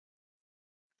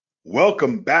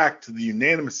Welcome back to the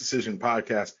Unanimous Decision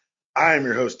Podcast. I am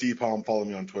your host, D Palm. Follow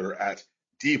me on Twitter at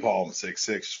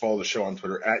DPalm66. Follow the show on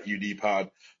Twitter at UDPod.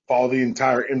 Follow the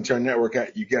entire MTR network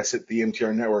at, you guess it, the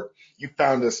MTR network. You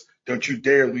found us. Don't you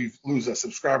dare lose us.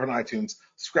 Subscribe on iTunes.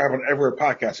 Subscribe on everywhere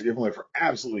podcasts are given away for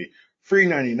absolutely free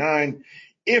 99.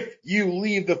 If you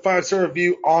leave the 5-star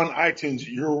review on iTunes,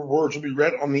 your words will be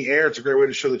read on the air. It's a great way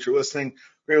to show that you're listening.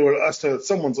 Great way to us to know that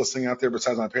someone's listening out there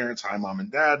besides my parents. Hi, Mom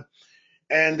and Dad.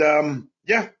 And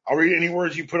I'll read any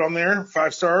words you put on there,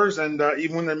 5 stars. And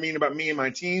even when they're mean about me and my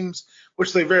teams,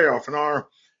 which they very often are,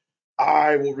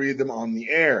 I will read them on the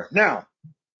air. Now,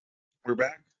 we're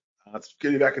back. Let's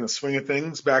get you back in the swing of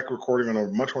things, back recording on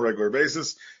a much more regular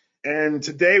basis. And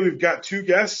today we've got 2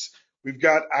 guests. We've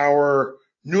got our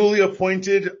newly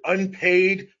appointed,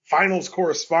 unpaid finals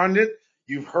correspondent.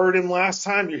 You've heard him last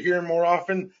time. You're hearing more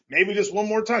often, maybe just one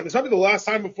more time. This might be the last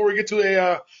time before we get to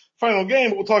a final game,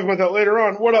 but we'll talk about that later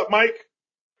on. What up, Mike?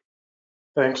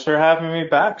 Thanks for having me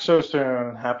back so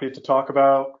soon. Happy to talk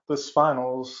about this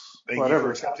finals. Thank you for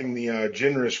accepting the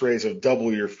generous raise of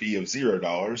double your fee of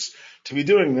 $0 to be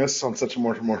doing this on such a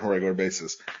more regular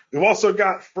basis. We've also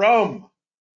got from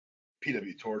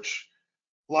PW Torch,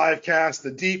 Livecast,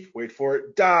 The Deep, wait for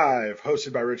it, Dive,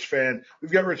 hosted by Rich Fan.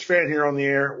 We've got Rich Fan here on the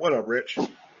air. What up, Rich?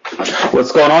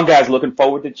 What's going on, guys? Looking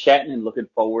forward to chatting and looking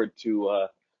forward to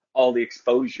all the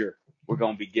exposure we're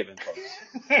going to be giving folks.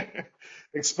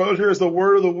 Exposure is the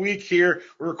word of the week here.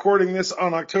 We're recording this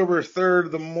on October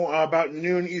 3rd, about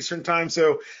noon Eastern time,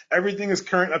 so everything is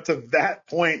current up to that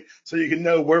point, so you can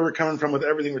know where we're coming from with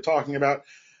everything we're talking about.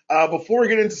 Before we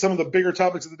get into some of the bigger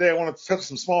topics of the day, I want to touch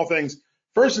some small things.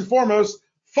 First and foremost,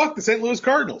 fuck the St. Louis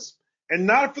Cardinals. And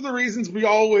not for the reasons we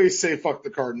always say fuck the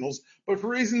Cardinals, but for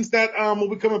reasons that will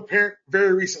become apparent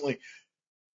very soon.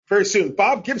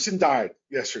 Bob Gibson died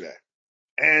yesterday.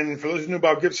 And for those who know who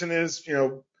Bob Gibson is,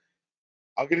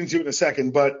 I'll get into it in a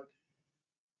second, but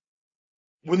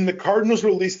when the Cardinals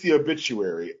released the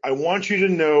obituary, I want you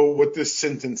to know what this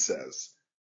sentence says.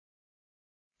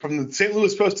 From the St.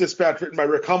 Louis Post-Dispatch, written by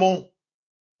Rick Hummel,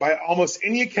 by almost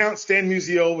any account, Stan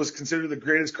Musial was considered the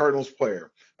greatest Cardinals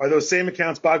player. By those same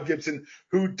accounts, Bob Gibson,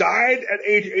 who died at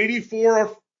age 84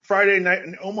 on Friday night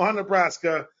in Omaha,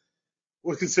 Nebraska,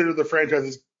 was considered the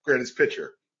franchise's greatest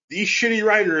pitcher. These shitty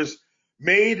writers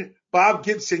made Bob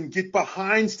Gibson get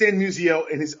behind Stan Musial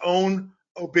in his own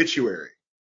obituary.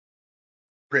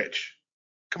 Rich,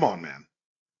 come on, man.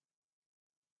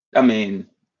 I mean,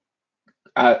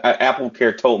 Apple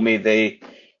Care told me they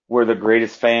were the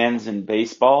greatest fans in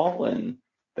baseball, and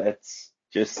that's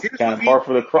just kind of par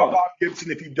for the course. Bob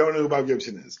Gibson, if you don't know who Bob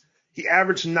Gibson is. He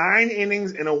averaged 9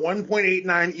 innings and a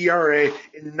 1.89 ERA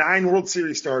in 9 World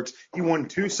Series starts. He won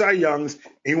 2 Cy Youngs.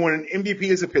 He won an MVP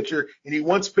as a pitcher, and he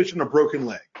once pitched on a broken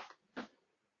leg.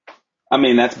 I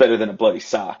mean, that's better than a bloody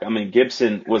sock. I mean,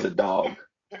 Gibson was a dog.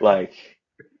 I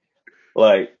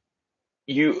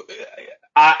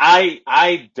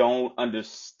don't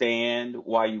understand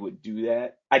why you would do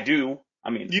that. I do. I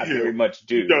mean, I very much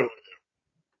do.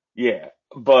 Yeah,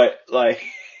 but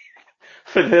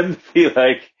for them to be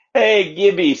like, hey,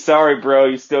 Gibby, sorry, bro,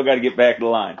 you still got to get back in the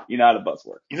line. You know how the bus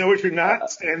works. You know what you're not?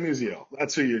 Stan Musial.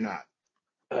 That's who you're not.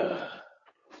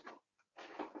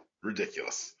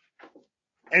 Ridiculous.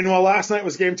 And while last night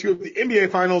was game 2 of the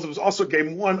NBA Finals, it was also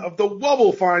game 1 of the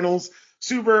Wubble Finals.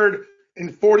 Sue Bird,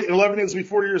 in 11 years, will be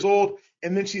 40 years old,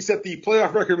 and then she set the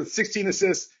playoff record with 16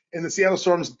 assists in the Seattle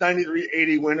Storm's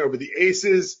 93-80 win over the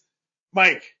Aces.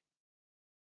 Mike,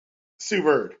 Sue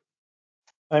Bird.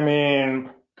 I mean,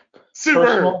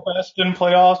 personal best in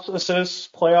playoff assists,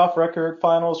 playoff record,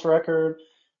 finals record,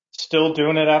 still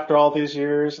doing it after all these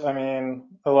years. I mean,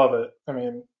 I love it. I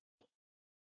mean,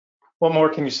 what more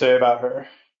can you say about her?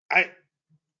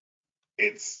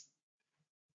 It's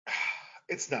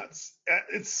nuts.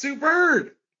 It's Sue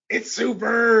Bird. It's Sue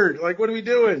Bird. Like, what are we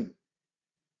doing?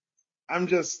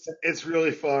 It's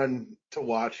really fun to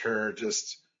watch her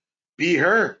just be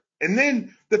her. And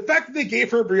then the fact that they gave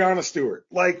her Breanna Stewart,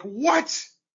 like, what?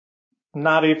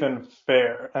 Not even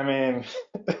fair. I mean,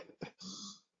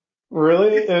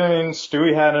 really? I mean,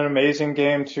 Stewie had an amazing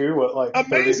game too.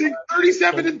 Amazing,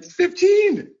 37 and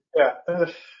 15. Yeah,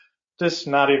 just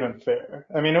not even fair.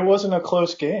 I mean, it wasn't a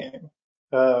close game.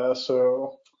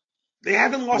 So they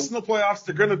haven't lost in the playoffs.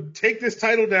 They're going to take this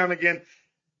title down again.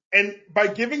 And by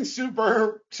giving and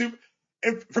for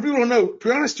people who don't know,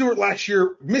 Breanna Stewart last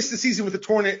year missed the season with a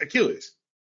torn Achilles.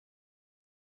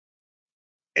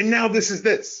 And now this is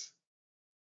this.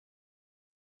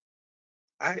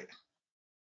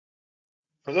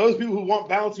 For those people who want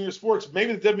balance in your sports,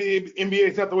 maybe the WNBA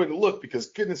is not the way to look because,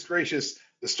 goodness gracious,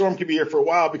 the Storm could be here for a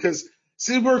while because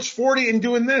Seaberg's 40 and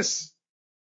doing this.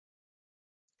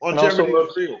 Longevity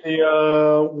is real.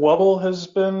 The wobble has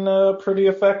been pretty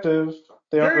effective.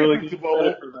 They don't really give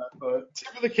credit for that, but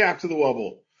tip of the cap to the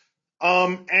wobble.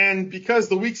 And because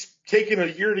the week's taken a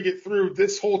year to get through,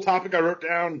 this whole topic I wrote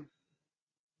down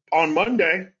on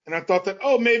Monday, and I thought that,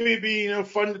 maybe it'd be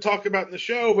fun to talk about in the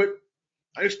show, but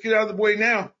I just get out of the way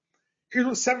now. Here's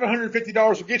what $750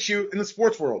 will get you in the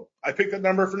sports world. I picked that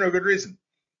number for no good reason.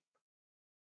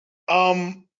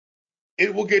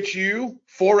 It will get you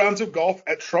 4 rounds of golf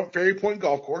at Trump Ferry Point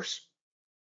Golf Course.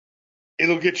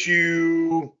 It'll get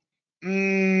you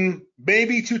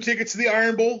maybe 2 tickets to the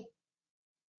Iron Bowl.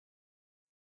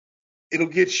 It'll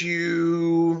get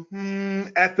you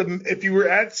if you were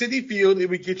at Citi Field, it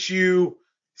would get you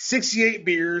 68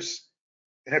 beers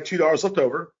and have $2 left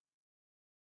over.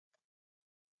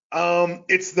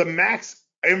 It's the max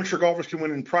amateur golfers can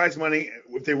win in prize money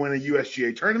if they win a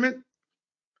USGA tournament.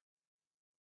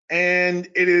 And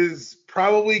it is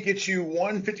probably get you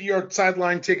 1 50-yard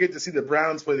sideline ticket to see the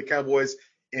Browns play the Cowboys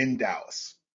in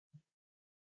Dallas.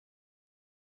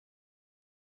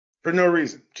 For no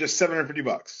reason, just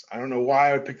 $750. I don't know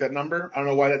why I would pick that number. I don't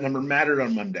know why that number mattered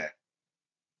on Monday.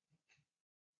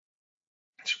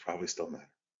 It should probably still matter.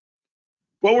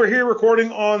 Well, we're here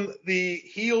recording on the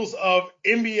heels of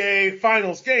NBA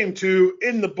Finals Game 2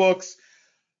 in the books.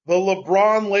 The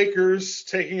LeBron Lakers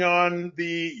taking on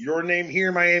the Your Name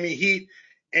Here Miami Heat.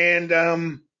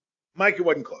 And, Mike, it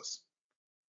wasn't close.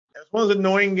 It was one of those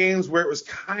annoying games where it was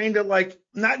kind of like,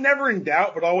 not never in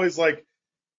doubt, but always like,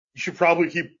 you should probably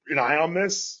keep an eye on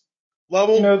this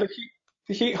level. The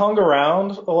Heat hung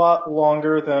around a lot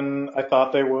longer than I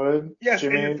thought they would. Yes,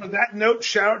 Jimmy. And for that note,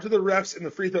 shout out to the refs and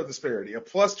the free throw disparity. A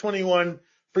plus 21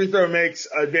 free throw makes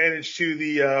advantage to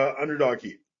the underdog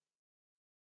Heat.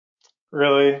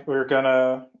 Really? We're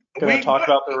gonna talk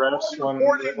about the refs when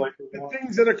the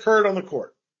things that occurred on the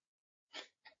court.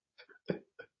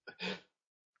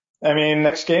 I mean,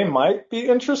 next game might be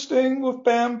interesting with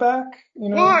Bam back.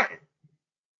 Why?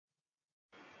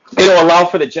 It'll allow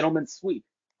for the gentleman's sweep.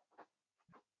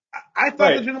 I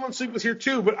thought the gentleman's sweep was here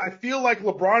too, but I feel like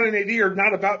LeBron and AD are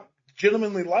not about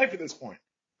gentlemanly life at this point.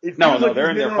 No,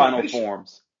 they're in their final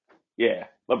forms. Yeah.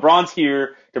 LeBron's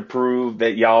here to prove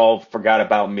that y'all forgot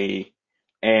about me,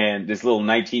 and this little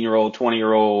 19-year-old,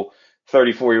 20-year-old,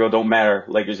 34-year-old don't matter.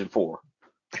 Lakers in 4.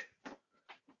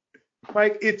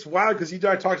 Mike, it's wild because you and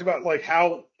I talked about like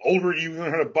how older you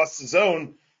learn how to bust the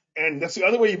zone, and that's the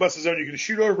other way you bust the zone. You can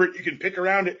shoot over it, you can pick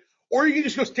around it, or you can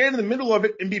just go stand in the middle of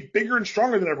it and be bigger and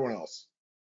stronger than everyone else.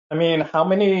 I mean, how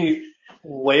many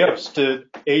layups did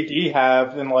AD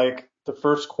have in like the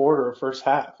first quarter, first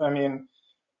half? I mean,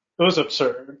 it was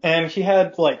absurd. And he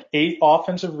had like 8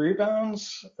 offensive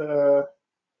rebounds.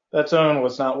 That zone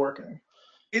was not working.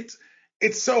 It's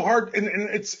so hard, and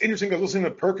it's interesting. I was listening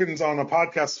to Perkins on a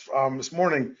podcast this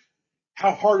morning,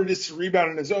 how hard it is to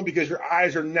rebound in a zone because your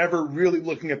eyes are never really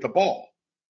looking at the ball.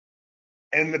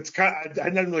 And it's I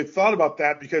never really thought about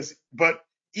that but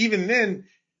even then,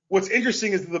 what's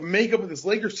interesting is the makeup of this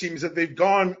Lakers team is that they've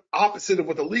gone opposite of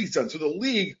what the league's done. So the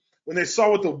league, when they saw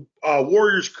what the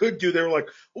Warriors could do, they were like,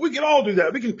 well, we can all do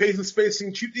that. We can pace and space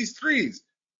and shoot these threes.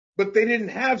 But they didn't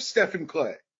have Steph and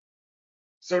Clay.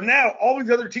 So now all these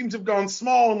other teams have gone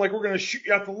small and like, we're going to shoot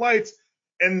you out the lights.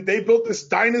 And they built this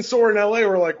dinosaur in LA.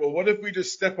 We're like, well, what if we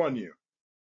just step on you?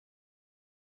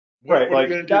 What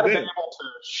you got to be able to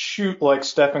shoot like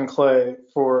Stephen Clay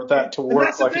for that to work. And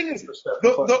that's the thing is,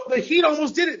 the Heat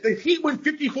almost did it. The Heat went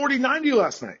 50, 40, 90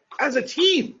 last night as a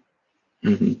team.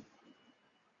 Mm-hmm.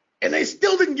 And they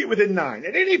still didn't get within 9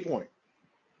 at any point.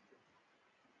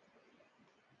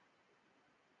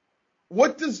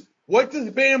 What does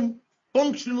Bam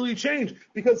functionally change?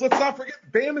 Because let's not forget,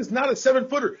 Bam is not a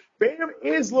 7-footer. Bam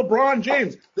is LeBron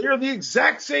James. They are the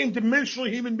exact same dimensional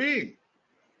human being.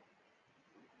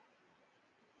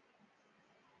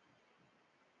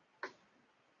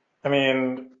 I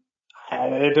mean,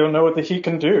 I don't know what the Heat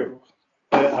can do.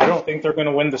 I don't think they're going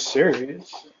to win the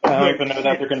series. I don't even know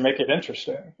that they're going to make it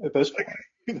interesting at this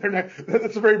point.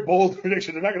 That's a very bold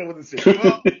prediction. They're not going to win the series.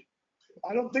 Well,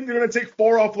 I don't think they're going to take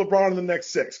 4 off LeBron in the next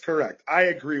 6. Correct. I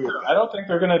agree with that. I don't think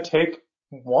they're going to take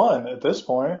 1 at this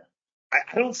point.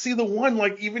 I don't see the 1.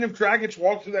 Like, even if Dragic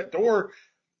walked through that door,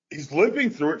 he's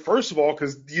limping through it, first of all,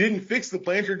 because you didn't fix the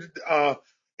plantar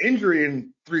injury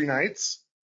in 3 nights.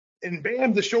 And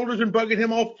Bam, the shoulder's been bugging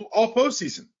him all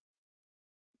postseason.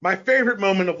 My favorite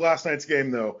moment of last night's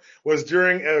game, though, was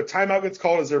during a timeout gets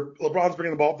called as LeBron's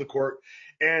bringing the ball up the court,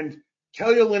 and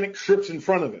Kelly Olynyk trips in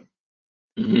front of him.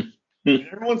 Mm-hmm. And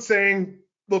everyone's saying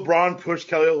LeBron pushed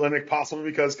Kelly Olynyk, possibly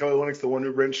because Kelly Olynyk's the one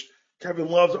who wrenched Kevin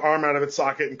Love's arm out of its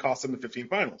socket and cost him the 15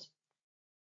 finals.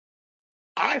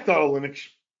 I thought Olynyk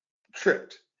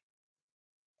tripped.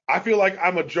 I feel like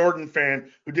I'm a Jordan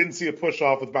fan who didn't see a push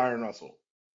off with Byron Russell.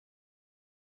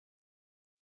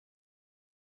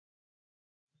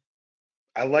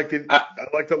 I liked it. I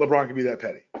liked that LeBron could be that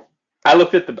petty. I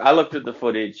looked at the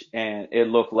footage and it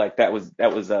looked like that was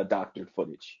doctored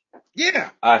footage. Yeah.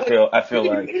 I feel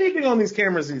like anything on these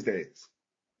cameras these days.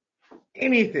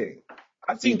 Anything.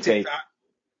 I've seen TikTok.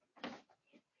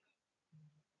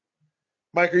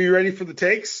 Mike, are you ready for the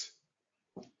takes?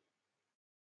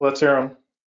 Let's hear them.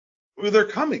 Well, they're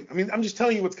coming. I mean, I'm just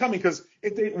telling you what's coming because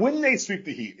when they sweep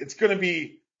the Heat, it's going to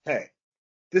be, hey,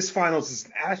 this finals is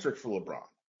an asterisk for LeBron.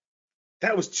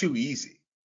 That was too easy.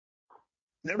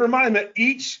 Never mind that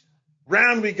each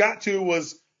round we got to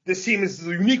was this team is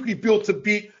uniquely built to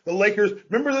beat the Lakers.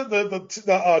 Remember the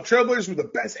Trailblazers were the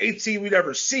best 8 seed we'd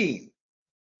ever seen.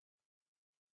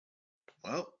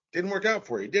 Well, didn't work out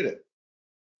for you, did it?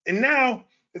 And now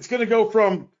it's going to go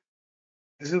from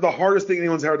this is the hardest thing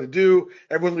anyone's ever to do.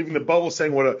 Everyone leaving the bubble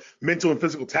saying what a mental and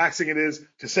physical taxing it is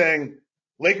to saying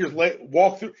Lakers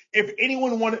walk through. If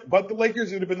anyone won it but the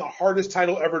Lakers, it would have been the hardest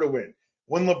title ever to win.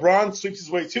 When LeBron sweeps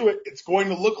his way to it, it's going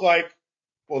to look like,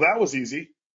 well, that was easy.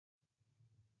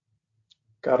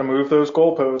 Got to move those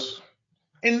goalposts.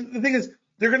 And the thing is,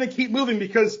 they're going to keep moving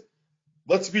because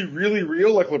let's be really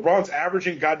real. Like LeBron's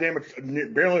averaging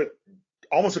barely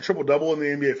almost a triple-double in the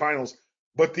NBA Finals.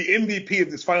 But the MVP of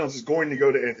this finals is going to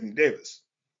go to Anthony Davis.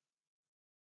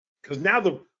 Because now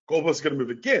the goalpost is going to move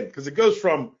again. Because it goes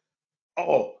from,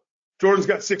 Jordan's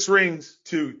got 6 rings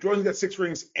to Jordan's got 6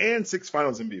 rings and 6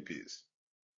 finals MVPs.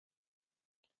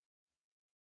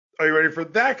 Are you ready for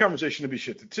that conversation to be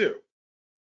shifted too?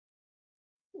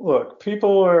 Look,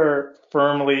 people are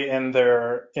firmly in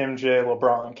their MJ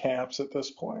LeBron camps at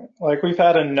this point. Like, we've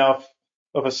had enough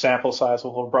of a sample size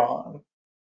of LeBron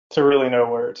to really know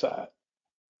where it's at.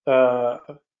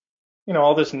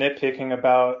 All this nitpicking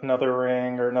about another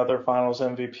ring or another finals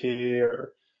MVP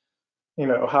or,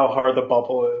 how hard the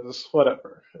bubble is,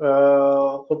 whatever.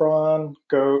 LeBron,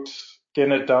 GOAT,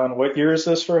 getting it done. What year is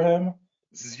this for him?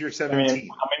 This is year 17. I mean,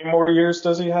 how many more years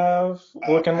does he have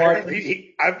looking like?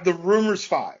 The rumor's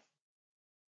 5.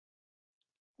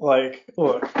 Like,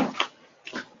 look.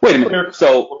 Wait a minute.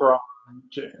 So LeBron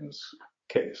James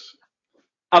case.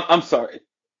 I'm sorry.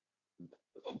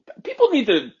 People need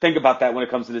to think about that when it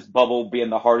comes to this bubble being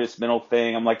the hardest mental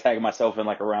thing. I'm like tagging myself in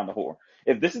like around the horn.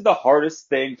 If this is the hardest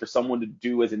thing for someone to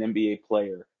do as an NBA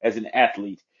player, as an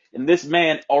athlete, and this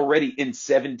man already in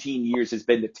 17 years has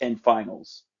been to 10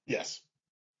 finals. Yes.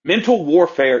 Mental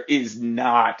warfare is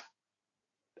not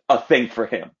a thing for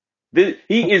him. That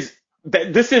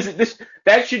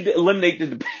should eliminate the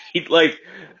debate. Like,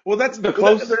 well, that's the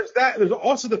close. There's that. There's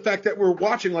also the fact that we're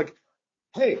watching like,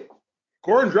 hey,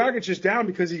 Goran Dragic is down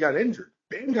because he got injured.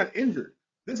 Bam got injured.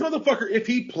 This motherfucker, if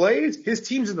he plays, his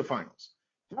team's in the finals.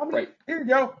 Right. Here you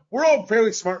go. We're all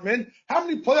fairly smart men. How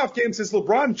many playoff games has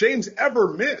LeBron James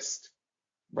ever missed?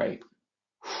 Right.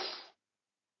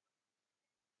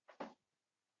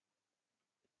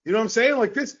 You know what I'm saying?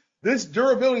 Like this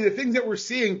durability, the things that we're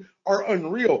seeing are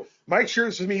unreal. Mike shared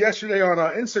this with me yesterday on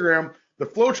Instagram, the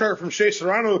flow chart from Shea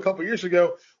Serrano a couple years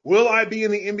ago. Will I be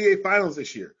in the NBA Finals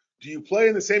this year? Do you play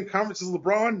in the same conference as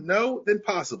LeBron? No? Then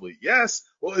possibly. Yes.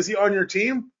 Well, is he on your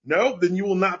team? No? Then you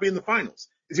will not be in the finals.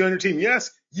 Is he on your team?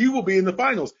 Yes. You will be in the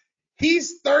finals.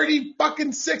 He's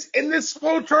 30-6, and this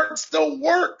flow chart still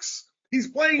works. He's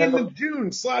playing in the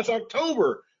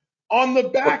June/October on the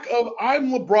back of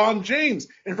I'm LeBron James.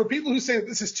 And for people who say that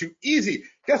this is too easy,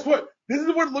 guess what? This is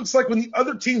what it looks like when the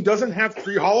other team doesn't have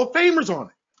 3 Hall of Famers on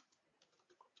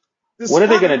it. What are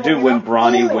they going to do when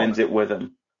Bronny wins it with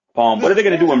him? Palm. What are they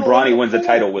going to do when Bronny wins the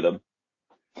title with him?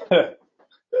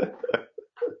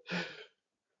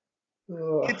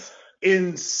 It's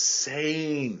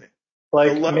insane.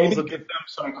 Like, maybe give them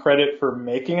some credit for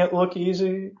making it look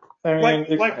easy. I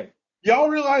mean, y'all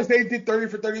realize they did 30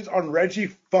 for 30s on Reggie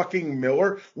fucking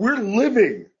Miller? We're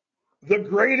living the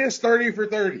greatest 30 for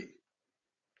 30.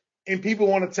 And people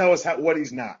want to tell us what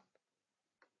he's not.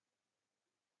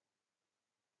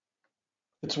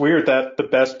 It's weird that the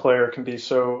best player can be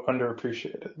so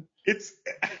underappreciated. It's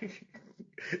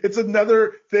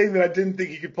another thing that I didn't think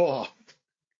he could pull off.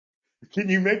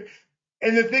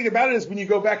 And the thing about it is when you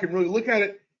go back and really look at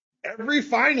it, every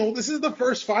final, this is the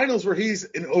first finals where he's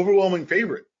an overwhelming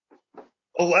favorite.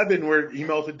 11 where he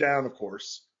melted down, of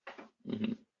course.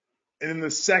 Mm-hmm. And then the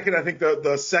second, I think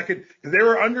the second, because they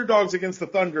were underdogs against the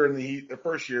Thunder in the Heat. The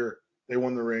first year they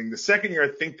won the ring. The second year, I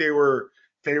think they were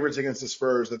favorites against the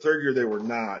Spurs. The third year, they were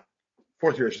not.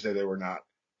 Fourth year, I should say, they were not.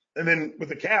 And then with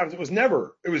the Cavs, it was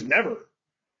never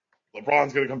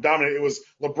LeBron's going to come dominate. It was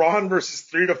LeBron versus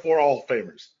 3 to 4 Hall of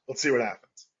Famers. Let's see what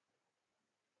happens.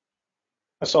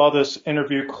 I saw this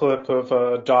interview clip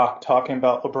of Doc talking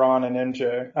about LeBron and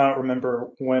MJ. I don't remember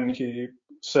when he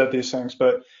said these things,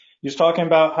 but he was talking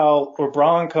about how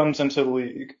LeBron comes into the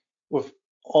league with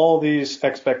all these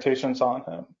expectations on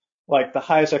him, like the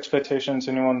highest expectations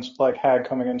anyone's like had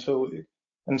coming into the league,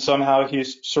 and somehow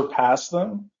he's surpassed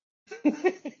them.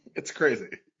 It's crazy.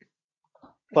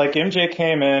 Like MJ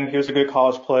came in, he was a good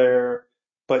college player,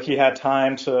 but he had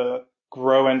time to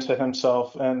grow into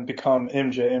himself and become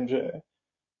MJ.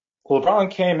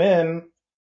 LeBron came in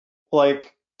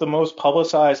like the most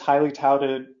publicized, highly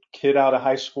touted kid out of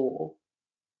high school,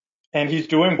 and he's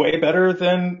doing way better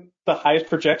than the highest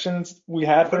projections we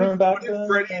had for him back then.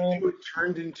 What if Freddie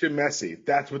turned into Messi?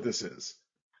 That's what this is.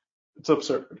 It's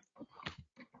absurd.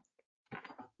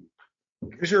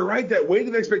 Because you're right, that weight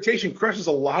of expectation crushes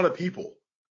a lot of people.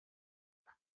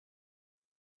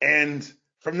 And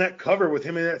from that cover with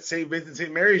him in that St. Vincent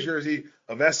St. Mary's jersey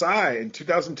of SI in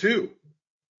 2002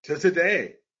 to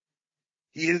today,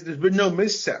 there's been no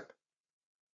misstep.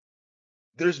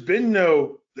 There's been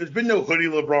no hoodie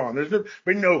LeBron. There's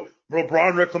been no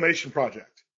LeBron reclamation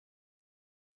project.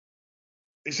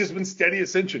 It's just been steady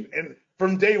ascension. And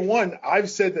from day one,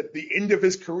 I've said that the end of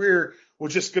his career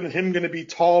was just going to be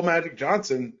taller Magic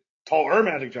Johnson.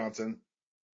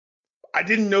 I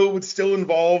didn't know it would still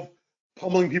involve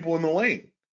pummeling people in the lane.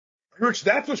 Rich,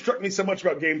 that's what struck me so much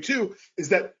about Game 2 is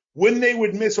that when they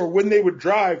would miss or when they would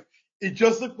drive, it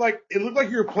looked like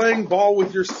you were playing ball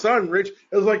with your son, Rich.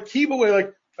 It was like keep away,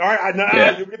 like, all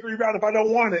right, you'll get the rebound if I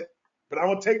don't want it, but I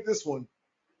will take this one.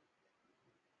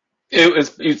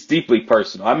 It's deeply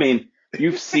personal. I mean,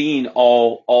 you've seen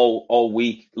all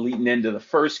week leading into the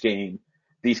first game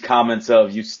these comments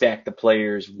of you stack the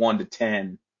players 1 to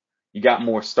 10. You got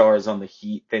more stars on the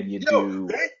Heat than you do.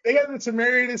 They had the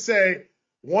temerity to say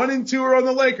 1 and 2 are on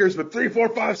the Lakers, but 3, 4,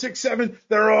 5, 6, 7,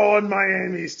 they're all on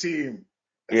Miami's team.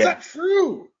 That's not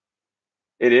true.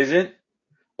 It isn't.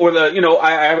 Or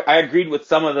I agreed with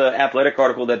some of the Athletic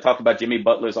article that talked about Jimmy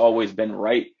Butler's always been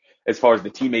right as far as the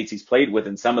teammates he's played with,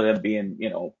 and some of them being,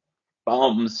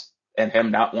 bums and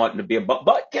him not wanting to be a bum.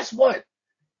 But guess what?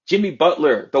 Jimmy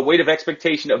Butler, the weight of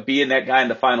expectation of being that guy in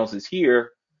the finals is here,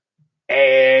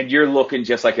 and you're looking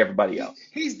just like everybody else.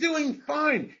 He's doing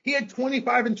fine. He had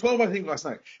 25 and 12, I think, last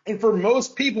night. And for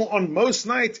most people on most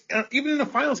nights, even in a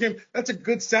finals game, that's a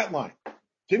good stat line.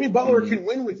 Jimmy Butler can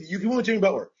win with you. You can win with Jimmy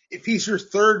Butler if he's your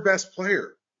third best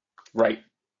player. Right.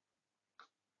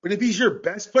 But if he's your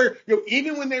best player,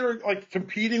 even when they were like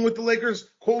competing with the Lakers,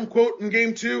 quote unquote, in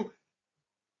Game 2,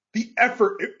 the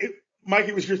effort, Mike,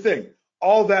 it was your thing.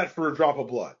 All that for a drop of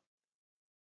blood.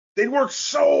 They'd work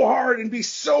so hard and be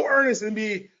so earnest and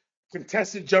be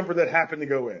contested jumper that happened to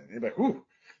go in. And you're like, whew,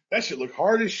 that shit look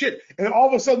hard as shit. And then all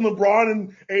of a sudden, LeBron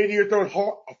and AD are throwing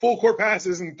full court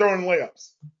passes and throwing layups.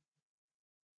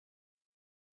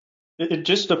 It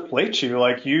just deflates you.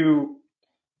 Like you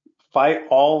fight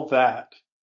all that.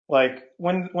 Like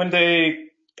when they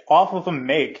off of a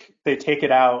make, they take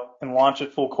it out and launch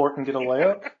it full court and get a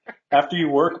layup after you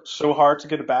work so hard to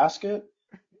get a basket.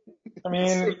 I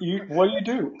mean, what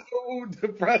do? So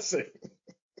depressing.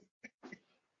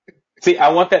 See, I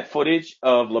want that footage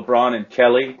of LeBron and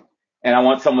Kelly, and I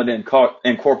want someone to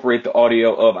incorporate the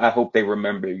audio of I hope they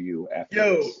remember you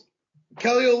after this.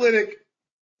 Kelly Olynyk.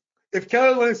 If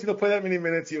Kelly Olynyk's going to play that many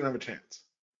minutes, he don't have a chance.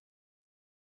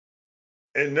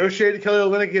 And no shade to Kelly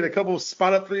Olynyk. He had a couple of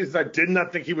spot up threes that I did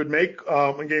not think he would make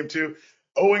in Game 2.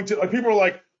 Owing to people were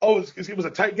like, oh, it was a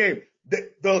tight game.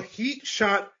 The Heat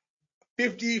shot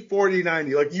 50, 40,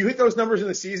 90. Like, you hit those numbers in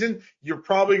the season, you're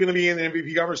probably going to be in the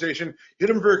MVP conversation. Hit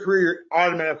them for a career, you're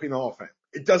automatically in the Hall of Fame.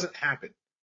 It doesn't happen.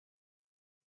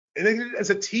 And they did it as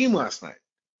a team last night.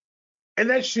 And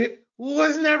that shit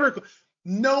was never –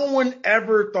 no one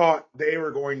ever thought they were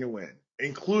going to win,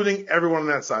 including everyone on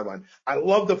that sideline. I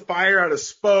love the fire out of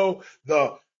Spo,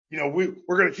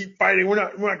 we're going to keep fighting. We're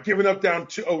not giving up down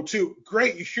 2-0-2.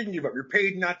 Great, you shouldn't give up. You're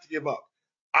paid not to give up.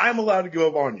 I'm allowed to give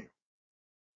up on you.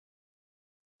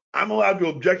 I'm allowed to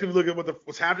objectively look at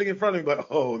what's happening in front of me, but,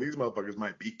 these motherfuckers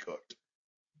might be cooked.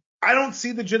 I don't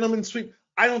see the gentleman's sweep.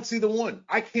 I don't see the one.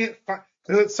 I can't find –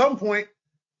 because at some point,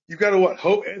 you've got to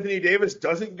hope Anthony Davis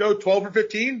doesn't go 12 or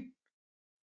 15?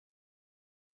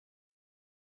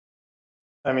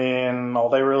 I mean, all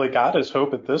they really got is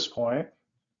hope at this point.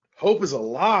 Hope is a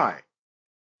lie.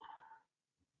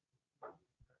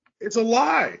 It's a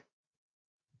lie.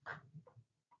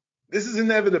 This is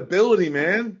inevitability,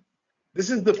 man. This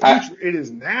is the future. It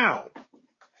is now.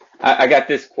 I got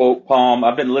this quote, Palm.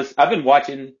 I've been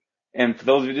watching And for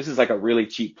those of you, this is like a really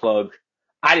cheap plug.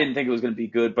 I didn't think it was going to be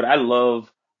good, but I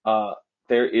love,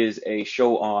 there is a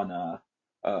show on,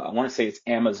 I want to say it's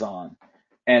Amazon,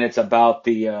 and it's about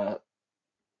the,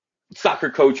 soccer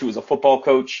coach who was a football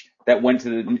coach that went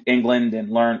to England and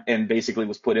learned and basically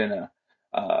was put in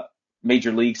a,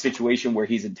 major league situation where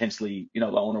he's intensely, the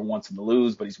owner wants him to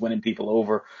lose, but he's winning people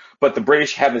over. But the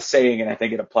British have a saying, and I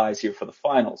think it applies here for the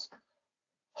finals: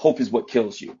 hope is what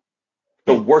kills you.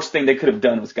 The worst thing they could have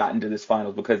done was gotten to this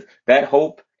finals, because that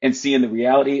hope and seeing the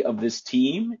reality of this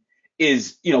team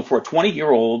is, for a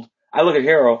 20-year-old, I look at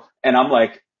Harrow and I'm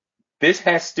like, this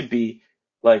has to be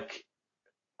like,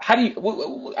 how do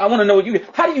you, I want to know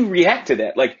how do you react to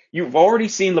that? Like, you've already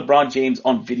seen LeBron James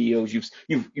on videos.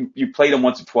 You've played him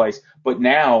once or twice, but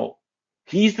now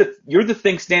you're the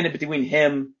thing standing between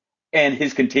him and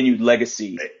his continued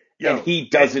legacy. And he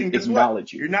doesn't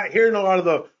acknowledge you. You're not hearing a lot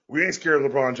of we ain't scared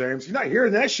of LeBron James. You're not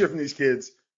hearing that shit from these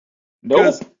kids.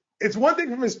 Nope. It's one thing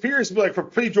from his peers to be like, for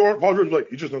Paul George,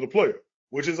 like, you just another player,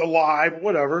 which is a lie, but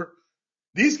whatever.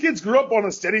 These kids grew up on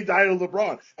a steady diet of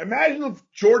LeBron. Imagine if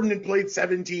Jordan had played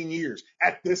 17 years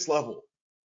at this level.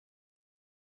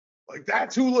 Like,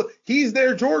 that's he's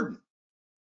their Jordan.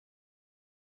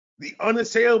 The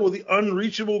unassailable, the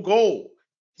unreachable goal.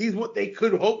 He's what they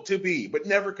could hope to be, but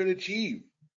never could achieve.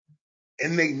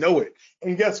 And they know it.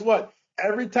 And guess what?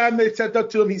 Every time they stepped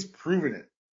up to him, he's proven it.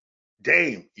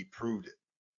 Dame, he proved it.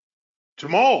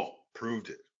 Jamal proved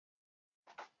it.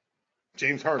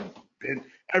 James Harden.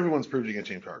 Everyone's proved against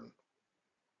James Harden.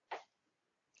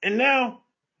 And now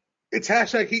it's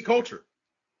hashtag Heat culture.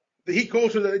 The Heat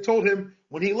culture that they told him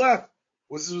when he left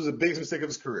this was the biggest mistake of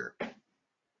his career.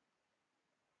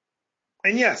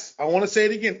 And yes, I want to say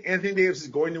it again. Anthony Davis is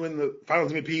going to win the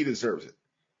Finals MVP. He deserves it.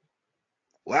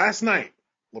 Last night,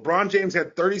 LeBron James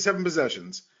had 37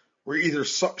 possessions where he either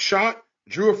shot,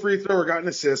 drew a free throw, or got an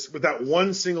assist without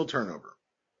one single turnover.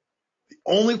 The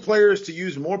only players to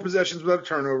use more possessions without a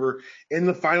turnover in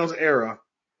the Finals era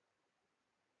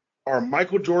are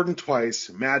Michael Jordan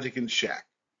twice, Magic, and Shaq.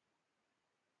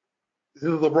 This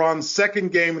is LeBron's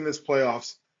second game in this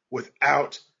playoffs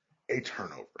without a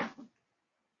turnover.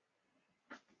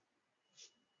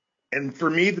 And for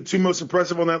me, the two most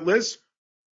impressive on that list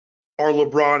are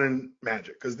LeBron and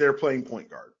Magic, because they're playing point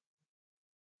guard.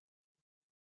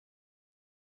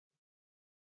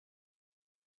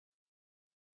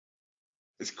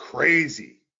 It's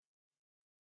crazy.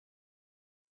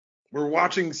 We're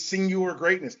watching singular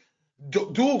greatness,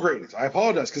 dual greatness. I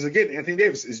apologize, because again, Anthony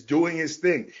Davis is doing his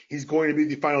thing. He's going to be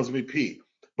the Finals MVP.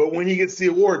 But when he gets the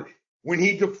award, when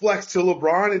he deflects to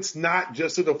LeBron, it's not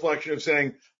just a deflection of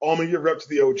saying, oh, I'm going to give it up to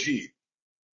the OG.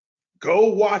 Go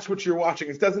watch what you're watching.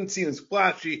 It doesn't seem as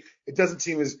flashy. It doesn't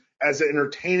seem as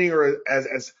entertaining or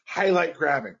as highlight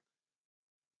grabbing.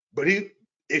 But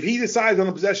if he decides on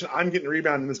the possession, I'm getting a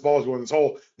rebound and this ball is going in this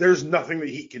hole, there's nothing that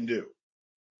he can do.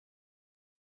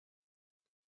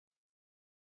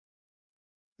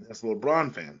 That's a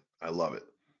LeBron fan. I love it.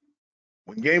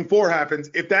 When Game 4 happens,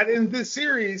 if that ends this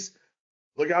series,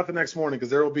 look out the next morning,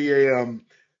 because there will be a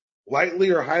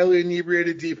lightly or highly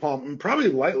inebriated Deep Palm, and probably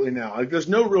lightly now. Like, there's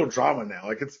no real drama now.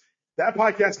 Like, that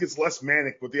podcast gets less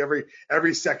manic with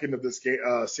every second of this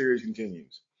series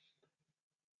continues.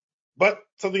 But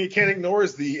something you can't ignore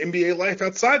is the NBA life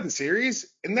outside the series,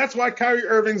 and that's why Kyrie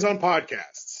Irving's on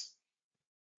podcasts.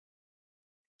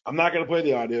 I'm not going to play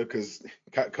the audio because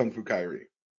Kung Fu Kyrie.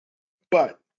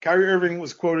 But Kyrie Irving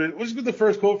was quoted, which was the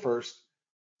first quote first,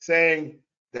 saying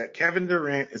that Kevin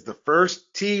Durant is the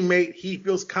first teammate he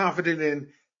feels confident in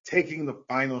taking the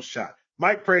final shot.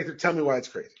 Mike Prather, tell me why it's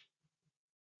crazy.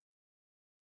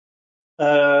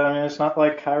 I mean, it's not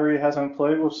like Kyrie hasn't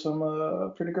played with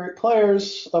some pretty great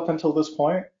players up until this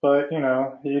point, but,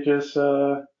 he just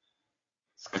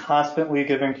is constantly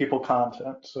giving people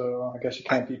content, so I guess you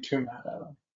can't be too mad at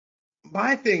him.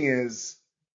 My thing is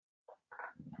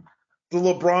the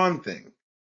LeBron thing.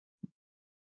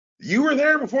 You were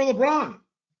there before LeBron.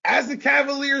 As the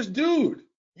Cavaliers dude,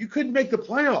 you couldn't make the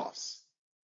playoffs.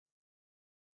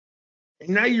 And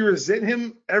now you resent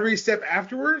him every step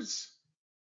afterwards?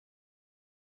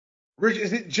 Rich,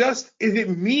 is it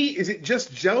me? Is it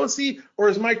just jealousy? Or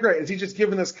is Mike right? Is he just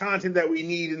giving us content that we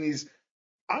need in these,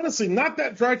 honestly, not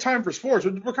that dry time for sports?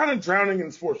 We're kind of drowning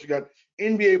in sports. You got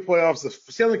NBA playoffs, the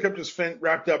Stanley Cup just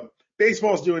wrapped up,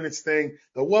 baseball's doing its thing,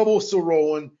 the level's still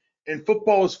rolling, and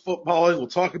football is footballing. We'll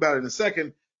talk about it in a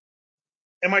second.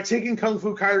 Am I taking Kung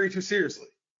Fu Kyrie too seriously?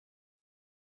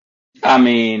 I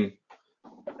mean,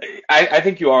 I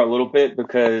think you are a little bit,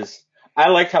 because I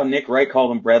liked how Nick Wright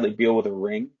called him Bradley Beal with a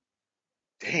ring.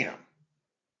 Damn.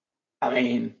 I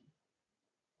mean,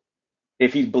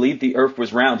 if he believed the earth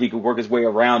was round, he could work his way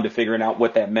around to figuring out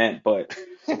what that meant. But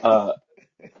uh,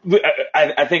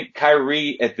 I think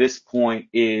Kyrie at this point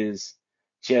is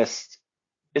just,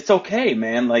 it's okay,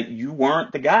 man. Like, you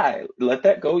weren't the guy. Let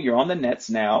that go. You're on the Nets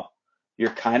now.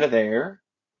 You're kind of there.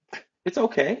 It's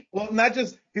okay. Well, he's not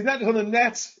just on the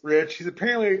Nets, Rich. He's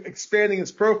apparently expanding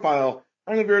his profile.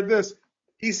 I don't know if you heard this.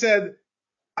 He said,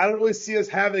 "I don't really see us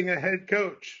having a head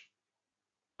coach.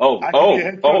 I could be a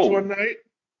head coach one night.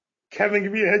 Kevin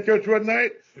could be a head coach one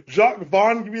night. Jacques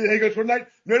Vaughn could be the head coach one night.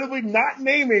 Notably, not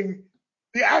naming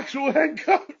the actual head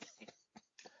coach."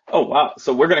 Oh, wow.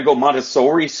 So we're going to go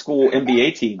Montessori school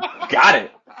NBA team. Got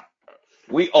it.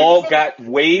 We all got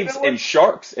waves and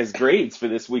sharks as grades for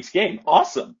this week's game.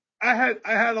 Awesome. I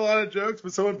had a lot of jokes,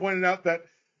 but someone pointed out that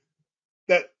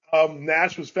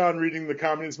Nash was found reading the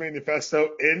Communist Manifesto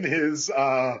in his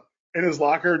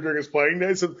locker during his playing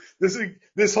days. So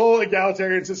this whole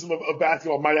egalitarian system of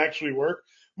basketball might actually work.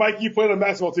 Mike, you played on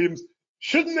basketball teams.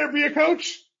 Shouldn't there be a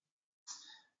coach?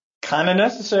 Kind of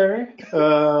necessary,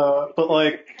 but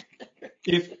like,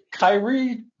 if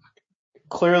Kyrie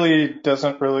clearly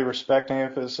doesn't really respect any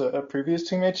of his previous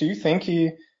teammates, do you think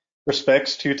he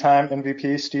respects two-time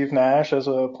MVP Steve Nash as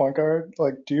a point guard?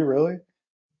 Like, do you really?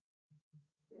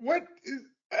 What's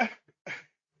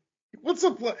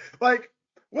the plan? Like,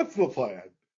 what's the plan?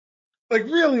 Like,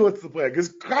 really, what's the plan? Because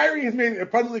Kyrie has made it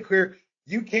abundantly clear,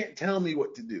 you can't tell me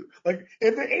what to do. Like,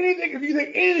 if you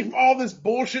think anything from all this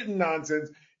bullshit and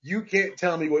nonsense, you can't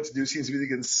tell me what to do seems to be the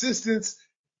consistent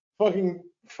fucking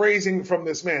phrasing from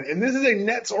this man. And this is a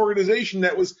Nets organization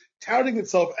that was touting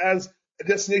itself as a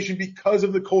destination because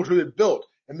of the culture it built.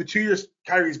 And the 2 years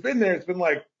Kyrie's been there, it's been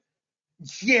like,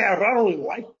 yeah, but I don't really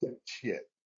like that shit.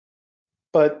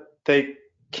 But they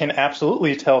can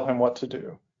absolutely tell him what to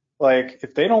do. Like,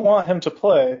 if they don't want him to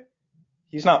play,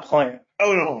 he's not playing.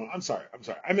 Oh, no, I'm sorry.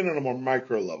 I mean on a more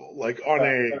micro level, like on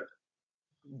a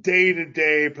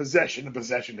day-to-day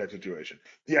possession-to-possession type situation.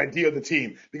 The idea of the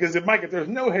team. Because if there's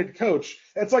no head coach,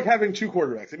 it's like having two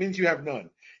quarterbacks. It means you have none.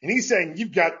 And he's saying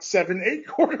you've got 7, 8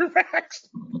 quarterbacks.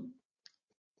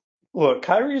 Look,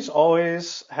 Kyrie's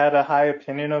always had a high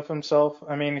opinion of himself.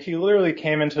 I mean, he literally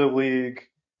came into the league.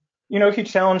 You know, he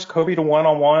challenged Kobe to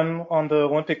one-on-one on the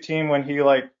Olympic team when he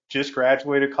just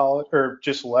graduated college or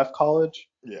just left college.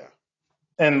 Yeah.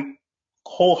 And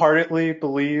wholeheartedly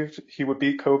believed he would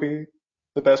beat Kobe,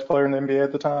 the best player in the NBA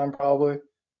at the time, probably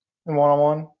in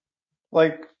one-on-one.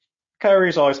 Like,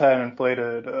 Kyrie's always had an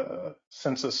inflated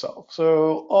sense of self.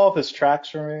 So all of his tracks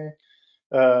for me.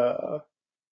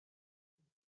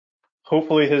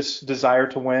 Hopefully his desire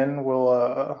to win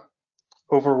will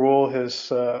overrule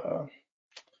his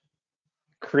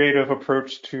creative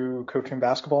approach to coaching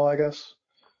basketball, I guess.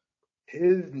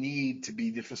 His need to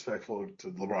be disrespectful to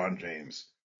LeBron James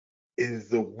is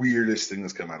the weirdest thing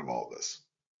that's come out of all of this.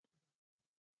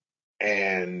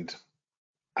 And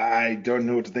I don't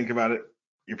know what to think about it.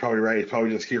 You're probably right. He's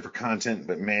probably just here for content,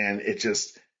 but man, it's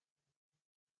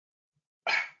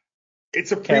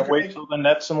a can't wait till the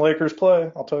Nets and Lakers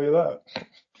play. I'll tell you that.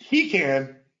 He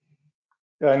can.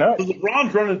 Yeah, I know.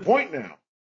 LeBron's running point now.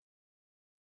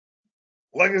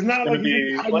 Like, it's not like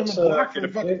he's hiding on the block for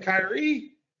fucking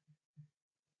Kyrie.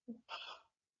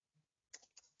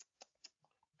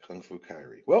 Kung Fu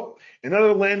Kyrie. Well, in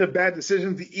another land of bad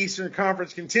decisions, the Eastern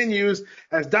Conference continues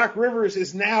as Doc Rivers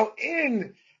is now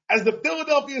in as the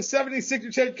Philadelphia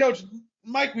 76ers head coach.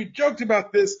 Mike, we joked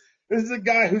about this. This is a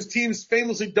guy whose teams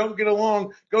famously don't get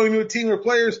along, going to a team where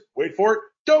players, wait for it,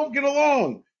 don't get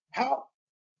along. How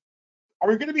are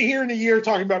we going to be here in a year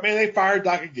talking about, man, they fired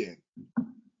Doc again?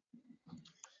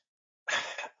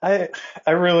 I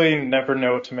really never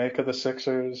know what to make of the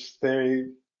Sixers. They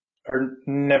are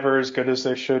never as good as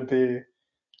they should be.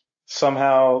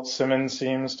 Somehow Simmons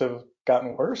seems to have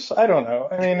gotten worse. I don't know.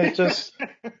 I mean, it just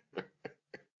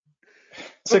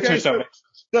Sixers don't make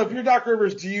sense. So if you're Doc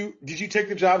Rivers, did you take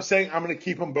the job saying I'm going to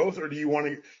keep them both, or do you want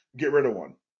to get rid of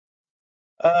one?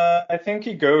 I think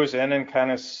he goes in and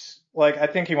kind of I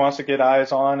think he wants to get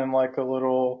eyes on and like a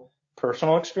little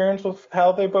personal experience with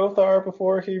how they both are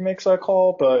before he makes that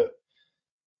call. But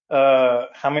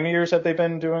how many years have they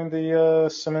been doing the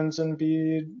Simmons and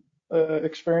Embiid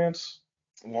experience?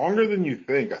 Longer than you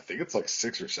think. I think it's like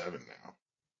 6 or 7 now.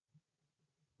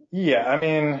 Yeah, I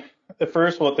mean, at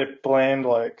first what they blamed,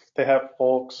 like they have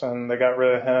Fultz and they got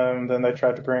rid of him, then they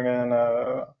tried to bring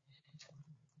in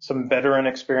some veteran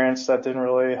experience that didn't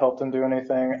really help them do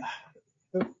anything.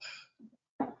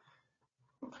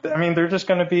 I mean, they're just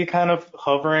going to be kind of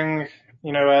hovering,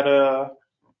 at a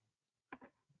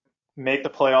make the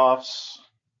playoffs,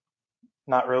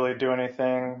 not really do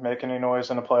anything, make any noise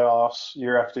in the playoffs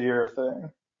year after year thing.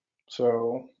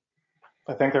 So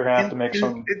I think they're going to have to make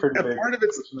some pretty big. Part of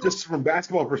it's just from a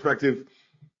basketball perspective.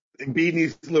 Embiid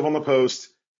needs to live on the post,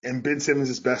 and Ben Simmons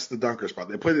is best at the dunker spot.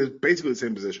 They play basically the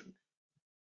same position.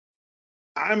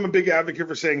 I'm a big advocate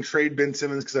for saying trade Ben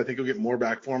Simmons because I think you'll get more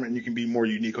back for him, and you can be more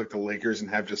unique like the Lakers and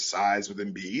have just size with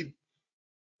Embiid.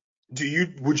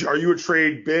 Are you a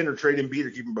trade Ben or trade Embiid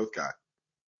or keep them both guys?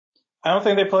 I don't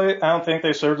think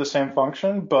they serve the same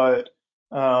function, but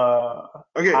okay,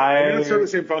 they don't serve the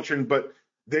same function, but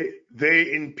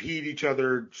they impede each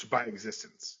other by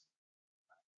existence.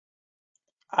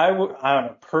 I don't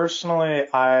know. Personally,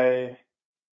 I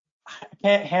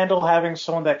can't handle having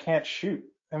someone that can't shoot.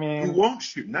 I mean, who won't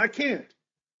shoot? Not can't.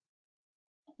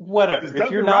 Whatever. If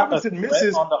you're not Robinson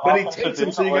misses, but he takes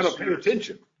him, so you got to pay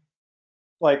attention.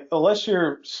 Like, unless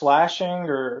you're slashing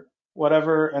or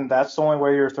whatever, and that's the only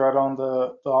way you're a threat on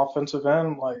the offensive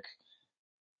end, like,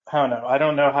 I don't know. I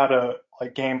don't know how to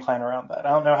like game plan around that.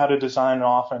 I don't know how to design an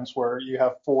offense where you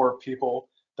have 4 people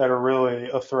that are really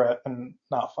a threat and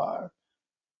not 5.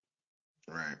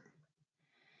 Right.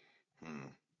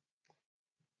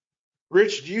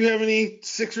 Rich, do you have any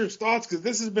Sixers thoughts? Because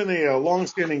this has been a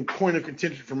long-standing point of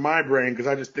contention for my brain because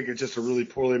I just think it's just a really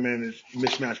poorly managed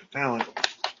mismatch of talent.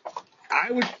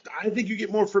 I think you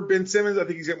get more for Ben Simmons. I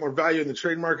think he's got more value in the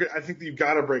trade market. I think that you've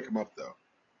got to break him up,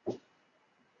 though.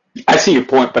 I see your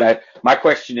point, but my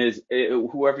question is,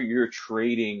 whoever you're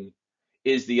trading,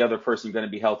 is the other person going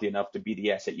to be healthy enough to be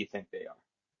the asset you think they are?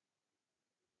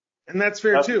 And that's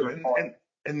fair too.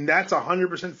 And that's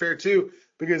 100% fair too,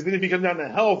 because then if you come down to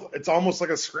health, it's almost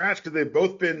like a scratch because they've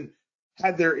both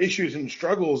had their issues and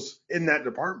struggles in that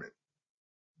department.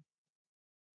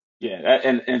 Yeah,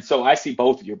 and so I see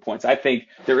both of your points. I think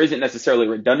there isn't necessarily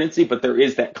redundancy, but there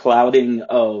is that clouding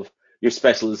of your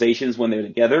specializations when they're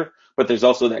together, but there's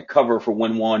also that cover for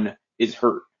when one is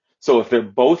hurt. So if they're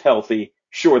both healthy,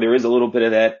 sure, there is a little bit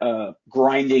of that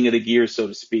grinding of the gears, so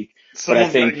to speak.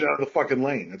 Someone's got to get out of the fucking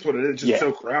lane. That's what it is. It's just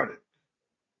so crowded.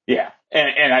 Yeah,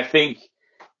 and I think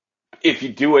if you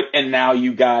do it, and now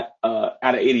you got out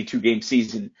of 82 game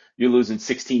season, you're losing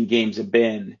 16 games of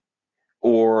Ben,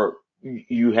 or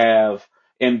you have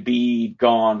Embiid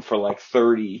gone for like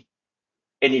 30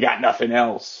 and you got nothing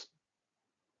else.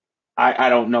 I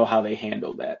don't know how they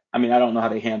handle that. I mean, I don't know how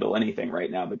they handle anything right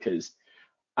now because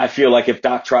I feel like if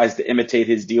Doc tries to imitate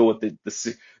his deal with the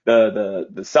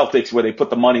Celtics where they put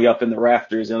the money up in the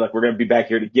rafters and like, we're going to be back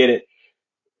here to get it.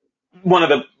 One of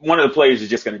the players is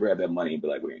just going to grab that money and be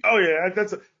like, "Oh yeah,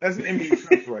 that's an NBA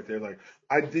transfer right there." Like,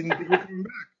 I didn't think we were coming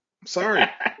back. I'm sorry.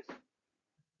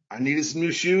 I needed some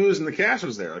new shoes, and the cash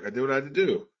was there. Like, I did what I had to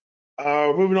do.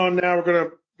 Moving on now,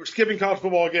 we're skipping college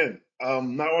football again.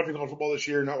 Not watching college football this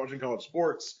year. Not watching college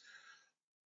sports.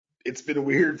 It's been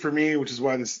weird for me, which is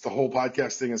why the whole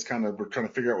podcast thing is we're trying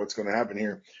to figure out what's going to happen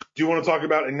here. Do you want to talk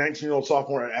about a 19-year-old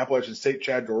sophomore at Appalachian State,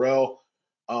 Chad Dorrell?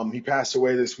 He passed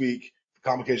away this week.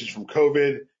 Complications from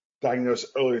COVID, diagnosed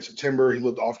earlier in September. He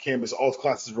lived off campus. All his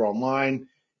classes were online.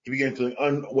 He began feeling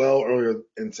unwell earlier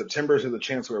in September, so the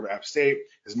chancellor of App State.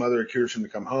 His mother encouraged him to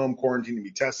come home, quarantine, and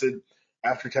be tested.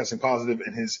 After testing positive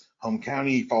in his home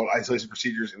county, he followed isolation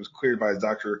procedures and was cleared by his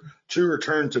doctor to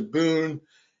return to Boone.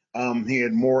 He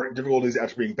had more difficulties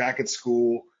after being back at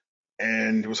school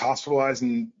and was hospitalized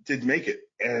and did make it.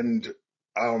 And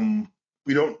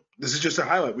this is just a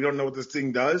highlight. We don't know what this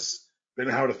thing does. We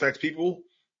don't know how it affects people.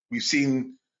 We've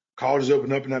seen colleges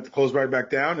open up and have to close right back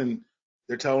down, and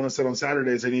they're telling us that on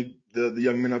Saturdays they need the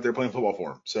young men out there playing football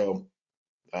for them. So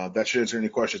that should answer any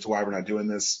questions to why we're not doing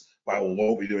this, why we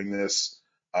won't be doing this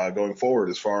going forward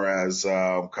as far as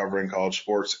covering college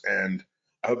sports. And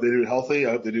I hope they do it healthy.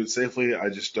 I hope they do it safely. I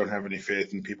just don't have any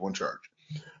faith in people in charge.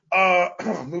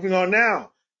 Moving on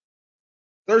now.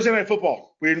 Thursday Night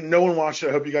Football. No one watched it.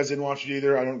 I hope you guys didn't watch it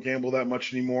either. I don't gamble that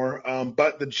much anymore.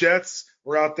 But the Jets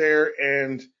were out there,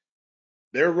 and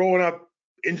they were rolling out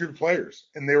injured players.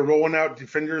 And they were rolling out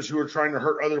defenders who were trying to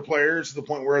hurt other players to the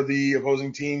point where the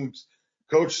opposing team's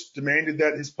coach demanded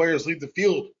that his players leave the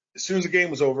field as soon as the game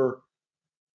was over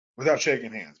without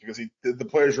shaking hands because the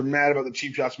players were mad about the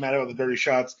cheap shots, mad about the dirty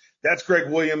shots. That's Greg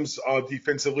Williams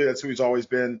defensively. That's who he's always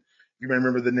been. You may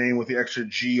remember the name with the extra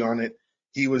G on it.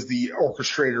 He was the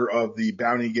orchestrator of the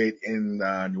Bounty Gate in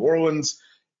New Orleans.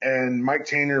 And Mike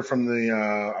Tanner from the,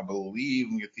 I believe,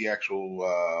 let me get the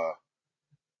actual,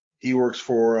 he works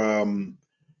for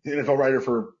the NFL writer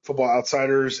for Football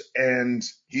Outsiders, and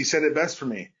he said it best for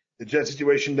me. The Jet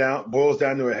situation boils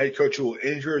down to a head coach who will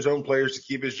injure his own players to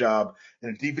keep his job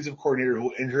and a defensive coordinator who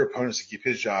will injure opponents to keep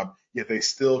his job, yet they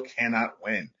still cannot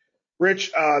win.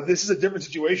 Rich, this is a different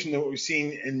situation than what we've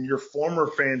seen in your former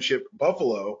fanship,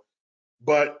 Buffalo.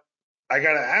 But I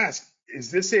got to ask,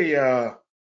 is this a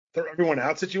throw everyone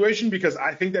out situation? Because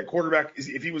I think that quarterback is,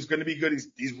 if he was going to be good,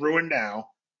 he's ruined now.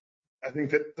 I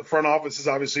think that the front office is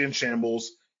obviously in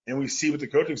shambles, and we see with the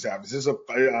coaching staff. Is this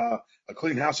a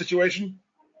clean house situation?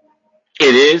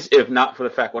 It is, if not for the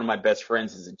fact one of my best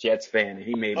friends is a Jets fan, and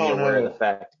he made me aware of the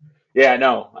fact. Yeah, I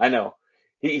know.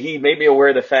 He made me aware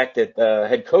of the fact that the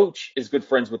head coach is good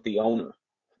friends with the owner,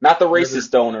 not the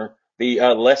racist owner, the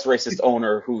less racist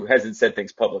owner who hasn't said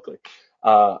things publicly.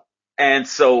 And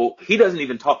so he doesn't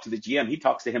even talk to the GM; he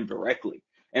talks to him directly,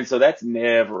 and so that's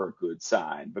never a good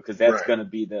sign because that's going to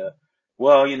be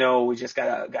well, we just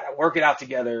gotta work it out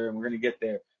together, and we're going to get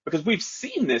there because we've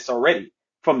seen this already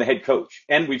from the head coach,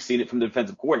 and we've seen it from the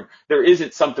defensive coordinator. There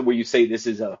isn't something where you say this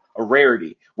is a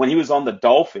rarity. When he was on the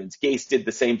Dolphins, Gase did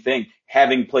the same thing,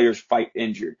 having players fight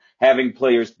injured, having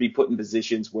players be put in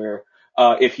positions where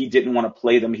if he didn't want to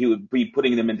play them, he would be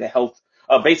putting them into health,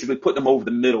 basically putting them over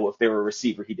the middle if they were a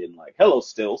receiver he didn't like. Hello,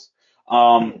 Stills.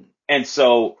 And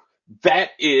so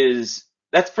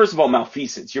that's first of all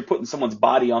malfeasance. You're putting someone's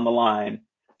body on the line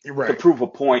to prove a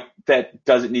point that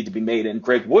doesn't need to be made. And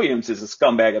Greg Williams is a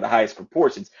scumbag of the highest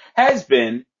proportions, has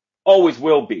been, always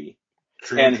will be.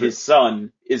 True. His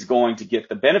son is going to get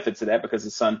the benefits of that because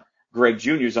his son, Greg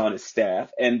Jr., is on his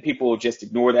staff, and people will just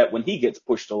ignore that when he gets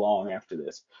pushed along after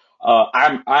this.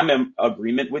 I'm in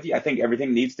agreement with you. I think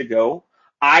everything needs to go.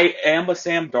 I am a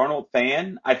Sam Darnold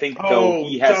fan. I think though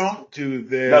he has don't do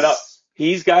this. No,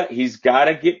 he's got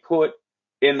to get put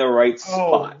in the right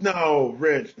spot. Oh, no,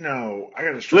 Rich, no. I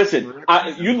gotta listen.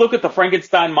 You look at the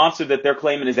Frankenstein monster that they're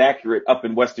claiming is accurate up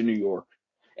in Western New York,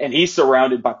 and he's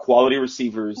surrounded by quality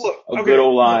receivers, good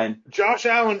old line. Josh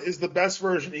Allen is the best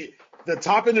version. The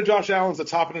top end of Josh Allen is the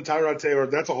top end of Tyrod Taylor.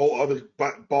 That's a whole other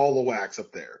ball of wax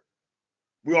up there.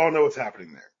 We all know what's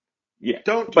happening there. Yeah,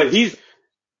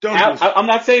 I'm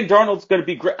not saying Darnold's going to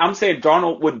be great. I'm saying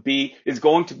Darnold is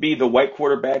going to be the white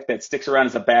quarterback that sticks around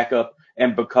as a backup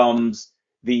and becomes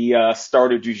the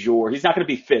starter du jour. He's not going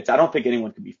to be Fitz. I don't think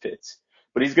anyone can be Fitz,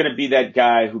 but he's going to be that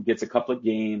guy who gets a couple of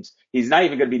games. He's not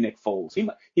even going to be Nick Foles.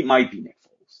 He might be Nick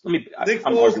Foles. Nick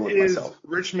Foles is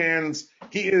rich man's.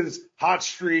 He is hot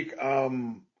streak.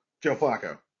 Joe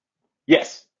Flacco.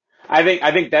 Yes, I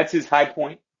think that's his high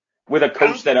point. With a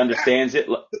coach that understands it.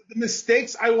 The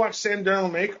mistakes I watch Sam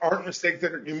Darnold make aren't mistakes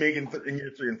that you make in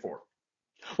year 3 and 4.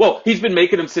 Well, he's been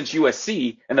making them since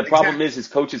USC, and the problem is his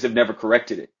coaches have never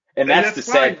corrected it. And that's the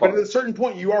sad part. But at a certain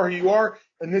point, you are who you are,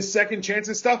 and this second chance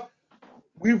and stuff,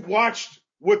 we've watched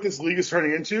what this league is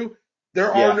turning into.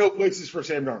 There are no places for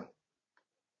Sam Darnold.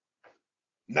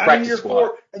 Not practice in year squad.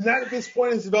 4, and that at this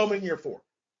point is development in year 4.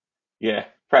 Yeah,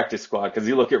 practice squad. Because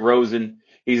you look at Rosen,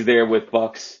 he's there with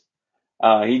Bucks.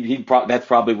 That's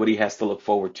probably what he has to look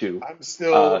forward to. I'm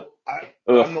still,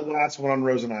 I'm the last one on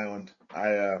Rosen Island.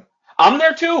 I'm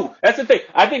there too. That's the thing.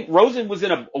 I think Rosen was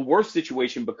in a worse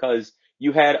situation because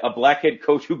you had a black head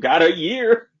coach who got a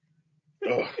year.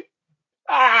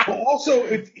 But also,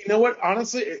 you know what?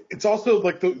 Honestly, it's also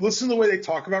like listen to the way they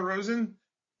talk about Rosen.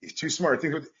 He's too smart. I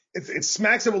think it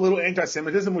smacks of a little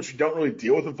anti-Semitism, which you don't really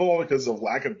deal with in football because of the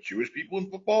lack of Jewish people in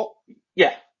football.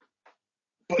 Yeah,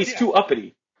 but he's too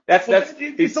uppity.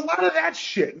 It's a lot of that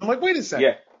shit. And I'm like, wait a second.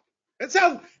 Yeah.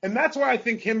 That's why I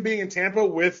think him being in Tampa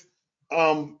with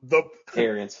the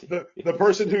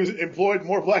person who's employed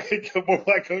more black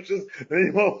coaches than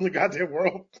anyone in the goddamn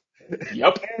world.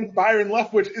 Yep. And Byron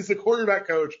Leftwich is the quarterback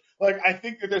coach. Like, I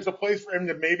think that there's a place for him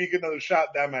to maybe get another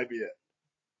shot. That might be it.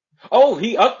 Oh,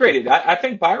 he upgraded. I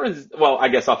think Byron's, I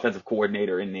guess offensive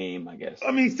coordinator in name, I guess.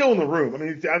 I mean, he's still in the room. I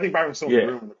mean, I think Byron's still in the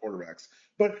room with the quarterbacks.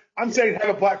 But I'm saying have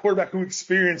a black quarterback who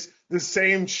experienced the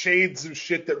same shades of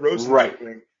shit that Rosen's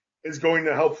doing is going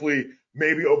to hopefully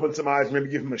maybe open some eyes, maybe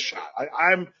give him a shot.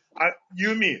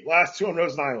 You and me, last two on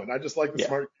Rosen Island. I just like the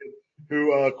smart kid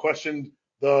who questioned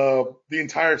the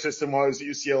entire system while he was at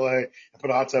UCLA and put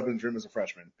a hot tub in his room as a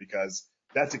freshman because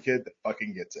that's a kid that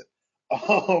fucking gets it.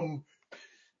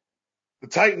 The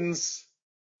Titans.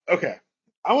 Okay,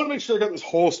 I want to make sure I got this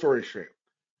whole story straight.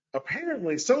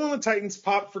 Apparently, some of the Titans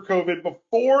popped for COVID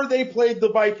before they played the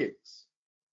Vikings.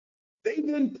 They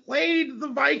then played the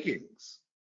Vikings.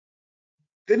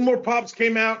 Then more pops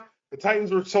came out. The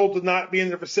Titans were told to not be in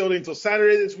their facility until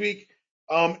Saturday this week.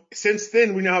 Since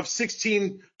then, we now have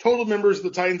 16 total members of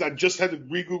the Titans. I just had to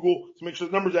re-Google to make sure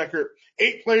the number's accurate.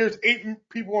 8 players, 8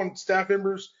 people on staff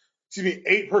members,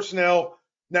 8 personnel.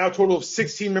 Now a total of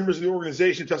 16 members of the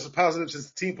organization tested positive since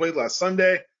the team played last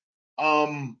Sunday.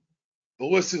 The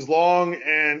list is long,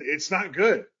 and it's not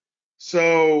good.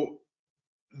 So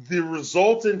the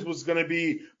resultant was going to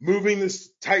be moving this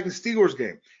Titans-Steelers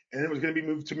game, and it was going to be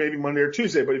moved to maybe Monday or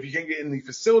Tuesday. But if you can't get in the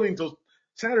facility until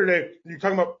Saturday, you're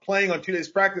talking about playing on 2 days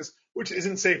practice, which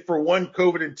isn't safe for one,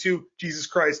 COVID, and two, Jesus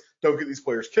Christ, don't get these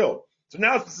players killed. So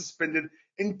now it's suspended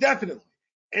indefinitely.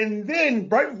 And then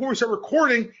right before we start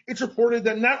recording, it's reported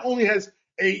that not only has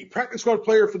a practice squad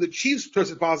player for the Chiefs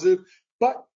tested positive,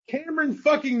 but Cameron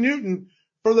fucking Newton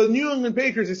for the New England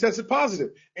Patriots has tested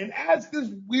positive. And as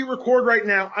we record right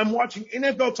now, I'm watching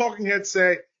NFL talking heads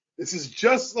say, this is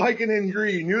just like an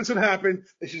injury. You knew this would happen.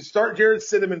 They should start Jarrett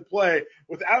Stidham and play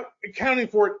without accounting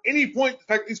for at any point the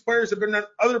fact that these players have been on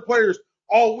other players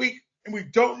all week, and we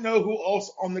don't know who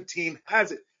else on the team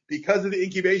has it because of the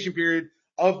incubation period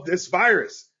of this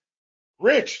virus.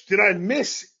 Rich, did I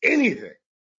miss anything?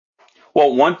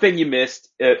 Well, one thing you missed,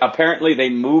 apparently they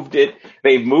moved it.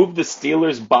 They moved the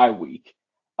Steelers bye week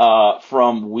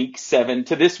from week 7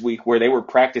 to this week where they were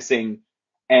practicing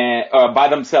by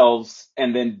themselves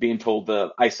and then being told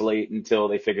to isolate until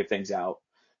they figure things out.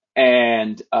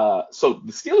 And so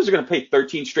the Steelers are going to play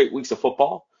 13 straight weeks of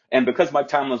football. And because Mike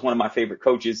Tomlin is one of my favorite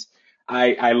coaches,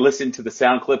 I listened to the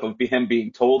sound clip of him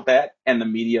being told that and the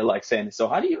media like saying, so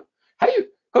how do you,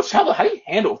 Coach Tomlin, how do you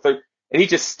handle 13? And he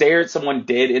just stared someone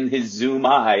dead in his Zoom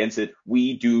eye and said,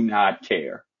 we do not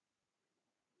care.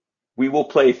 We will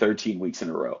play 13 weeks in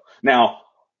a row. Now,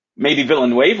 maybe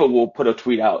Villanueva will put a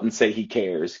tweet out and say he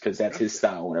cares because that's his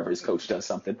style whenever his coach does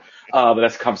something. But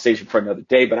that's a conversation for another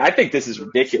day. But I think this is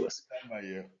ridiculous.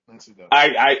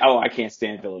 I can't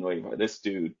stand Villanueva. This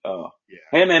dude,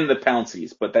 him and the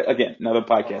Pounceys. But that, again, another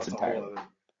podcast entirely.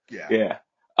 Yeah.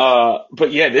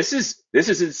 But yeah, this is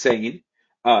insane.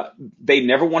 They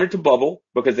never wanted to bubble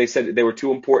because they said that they were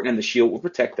too important and the shield will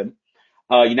protect them.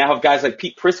 You now have guys like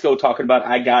Pete Prisco talking about,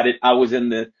 I got it.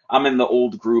 I'm in the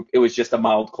old group. It was just a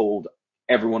mild cold.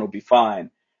 Everyone will be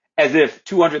fine. As if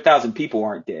 200,000 people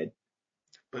aren't dead.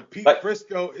 But Pete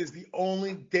Prisco is the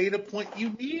only data point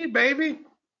you need, baby.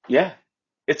 Yeah.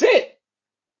 It's it.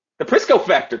 The Prisco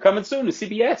factor coming soon to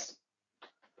CBS.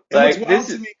 And what's wild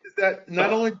to me is that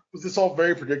not only was this all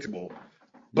very predictable,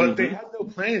 but they had no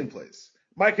plan in place.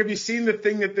 Mike, have you seen the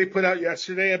thing that they put out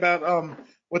yesterday about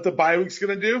what the bye week's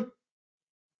going to do?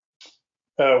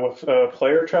 With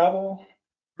player travel?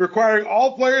 Requiring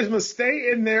all players must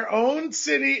stay in their own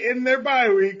city in their bye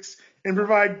weeks and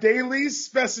provide daily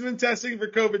specimen testing for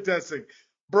COVID testing.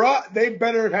 They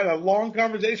better have had a long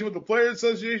conversation with the Players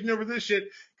Association over this shit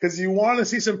because you want to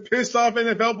see some pissed off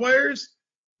NFL players?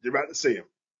 You're about to see them.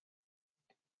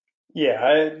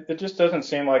 Yeah, it just doesn't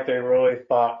seem like they really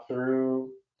thought through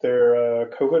their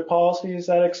COVID policies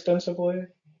that extensively.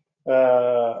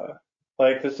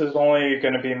 Like this is only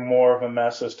going to be more of a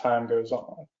mess as time goes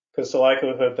on because the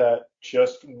likelihood that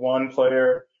just one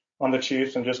player on the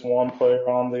Chiefs and just one player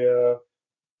on the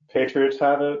Patriots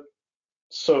have it,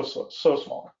 so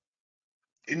small.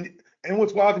 And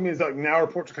what's wild to me is like now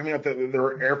reports are coming out that there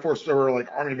are Air Force or like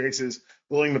Army bases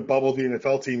willing to bubble the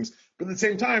NFL teams, but at the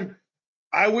same time,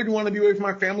 I wouldn't want to be away from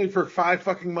my family for 5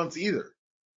 fucking months either.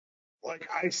 Like,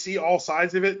 I see all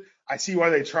sides of it. I see why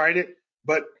they tried it.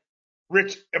 But,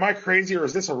 Rich, am I crazy or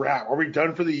is this a wrap? Are we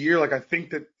done for the year? Like, I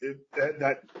think that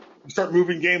we start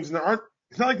moving games and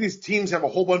it's not like these teams have a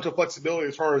whole bunch of flexibility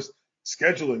as far as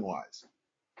scheduling wise.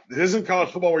 This isn't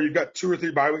college football where you've got 2 or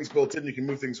 3 bye weeks built in, you can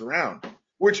move things around.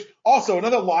 Which also,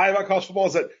 another lie about college football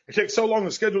is that it takes so long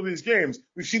to schedule these games.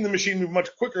 We've seen the machine move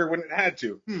much quicker when it had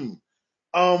to.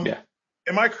 Yeah.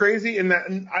 Am I crazy in that?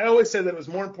 And I always said that it was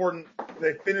more important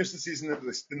they finish the season than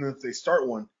that they start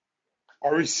one.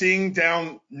 Are we seeing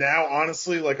down now,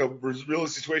 honestly, like a real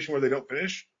situation where they don't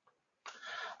finish?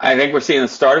 I think we're seeing the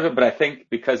start of it, but I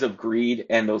think because of greed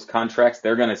and those contracts,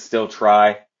 they're going to still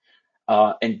try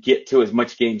and get to as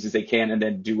much games as they can and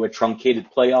then do a truncated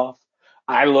playoff.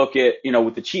 I look at,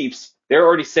 with the Chiefs, they're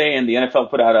already saying the NFL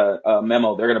put out a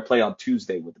memo. They're going to play on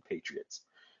Tuesday with the Patriots.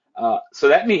 So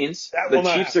that means the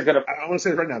Chiefs are going to. I want to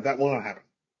say it right now, that will not happen.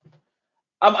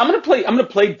 I'm going to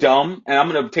play dumb, and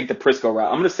I'm going to take the Prisco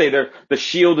route. I'm going to say the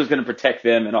shield is going to protect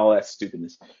them and all that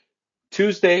stupidness.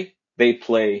 Tuesday they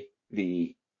play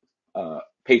the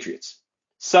Patriots.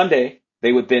 Sunday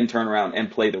they would then turn around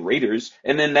and play the Raiders,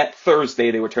 and then that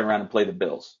Thursday they would turn around and play the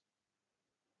Bills.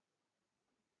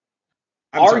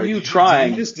 Did you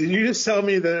just tell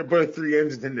me that both 3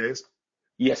 games in 10 days?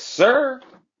 Yes, sir.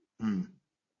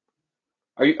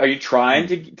 Are you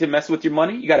trying to mess with your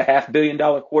money? You got a $500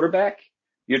 million quarterback.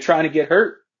 You're trying to get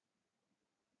hurt.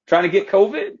 Trying to get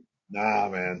COVID. Nah,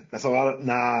 man. That's a lot of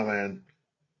man.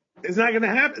 It's not gonna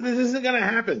happen. This isn't gonna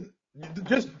happen.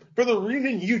 Just for the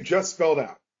reason you just spelled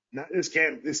out. This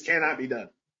cannot be done.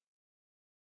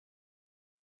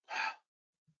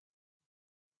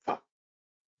 I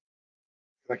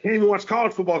can't even watch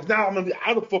college football because now I'm gonna be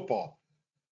out of football.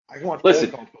 I can watch college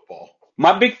football.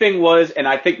 My big thing was, and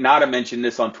I think Nada mentioned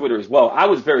this on Twitter as well, I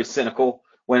was very cynical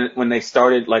when they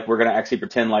started, like, we're going to actually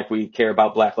pretend like we care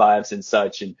about Black lives and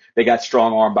such, and they got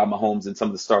strong armed by Mahomes and some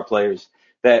of the star players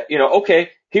that, okay,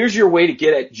 here's your way to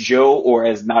get at Joe, or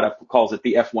as Nada calls it,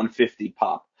 the F-150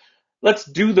 pop. Let's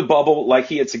do the bubble like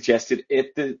he had suggested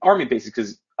at the Army bases,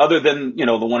 because other than,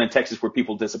 the one in Texas where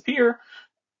people disappear,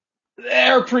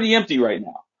 they're pretty empty right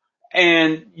now.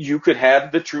 And you could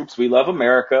have the troops. We love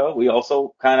America. We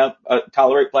also kind of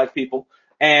tolerate black people.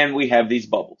 And we have these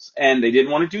bubbles. And they didn't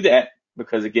want to do that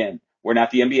because, again, we're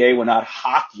not the NBA. We're not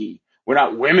hockey. We're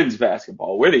not women's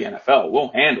basketball. We're the NFL.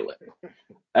 We'll handle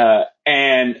it.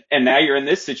 And now you're in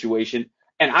this situation.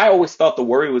 And I always thought the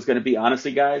worry was going to be,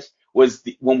 honestly, guys, was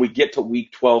when we get to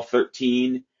week 12,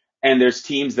 13, and there's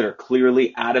teams that are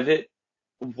clearly out of it,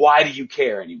 why do you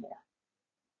care anymore?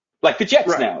 Like the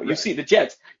Jets now. You see the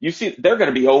Jets. You see they're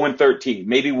going to be 0-13,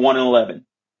 maybe 1-11,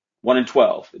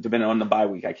 1-12, depending on the bye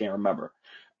week. I can't remember.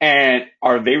 And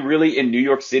are they really in New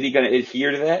York City going to adhere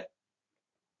to that?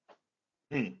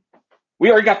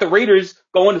 We already got the Raiders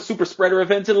going to super spreader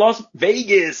events in Las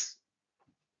Vegas.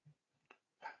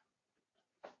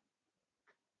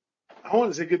 I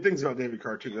want to say good things about David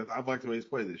Carr, too. I've liked the way he's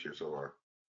played this year so far.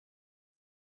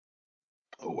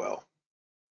 Oh, well.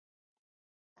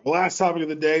 The last topic of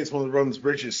the day is one that Roman's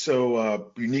Bridge is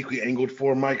so uniquely angled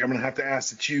for, Mike. I'm going to have to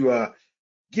ask that you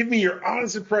give me your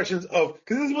honest impressions of,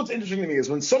 because this is what's interesting to me, is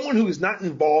when someone who is not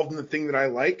involved in the thing that I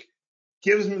like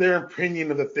gives me their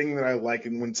opinion of the thing that I like,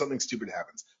 and when something stupid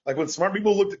happens. Like when smart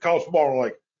people looked at college football and were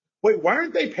like, wait, why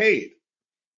aren't they paid?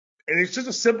 And it's just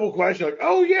a simple question, like,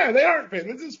 oh, yeah, they aren't paid.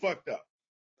 This is fucked up.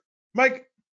 Mike,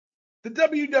 the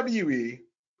WWE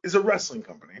is a wrestling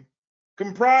company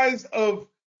comprised of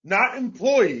not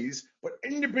employees, but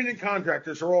independent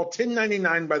contractors who are all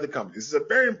 1099 by the company. This is a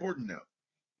very important note.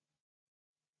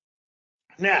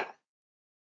 Now,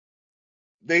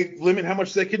 they limit how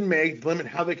much they can make, limit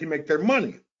how they can make their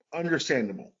money.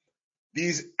 Understandable.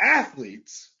 These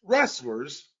athletes,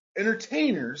 wrestlers,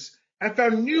 entertainers have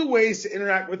found new ways to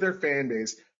interact with their fan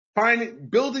base,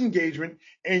 build engagement,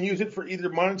 and use it for either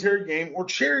monetary gain or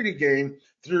charity gain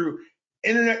through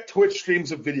internet Twitch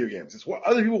streams of video games. It's what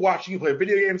other people watching you play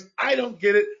video games. I don't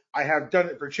get it. I have done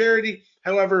it for charity.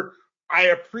 However, I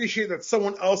appreciate that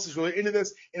someone else is really into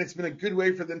this, and it's been a good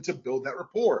way for them to build that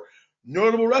rapport.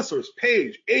 Notable wrestlers,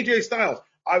 Paige, AJ Styles,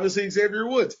 obviously Xavier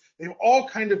Woods. They've all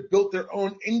kind of built their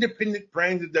own independent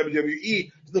brand of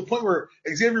WWE to the point where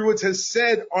Xavier Woods has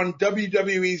said on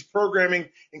WWE's programming,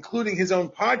 including his own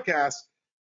podcast,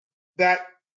 that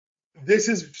this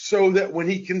is so that when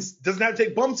he doesn't have to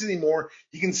take bumps anymore,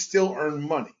 he can still earn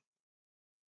money.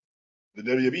 The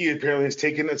WWE apparently has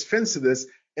taken offense to this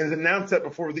and has announced that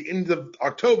before the end of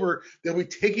October, they'll be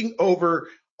taking over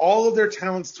all of their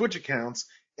talent's Twitch accounts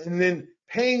and then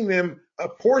paying them a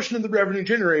portion of the revenue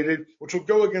generated, which will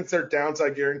go against their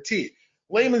downside guarantee.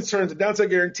 Layman's terms, the downside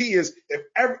guarantee is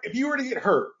if you were to get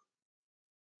hurt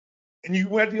and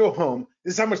you had to go home,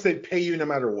 this is how much they'd pay you no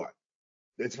matter what.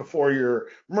 It's before your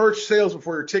merch sales,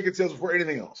 before your ticket sales, before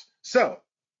anything else. So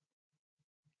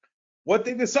what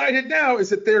they decided now is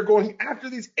that they're going after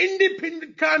these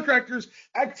independent contractors'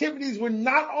 activities when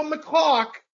not on the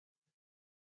clock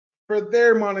for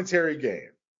their monetary gain.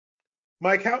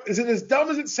 Mike, is it as dumb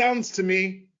as it sounds to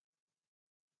me?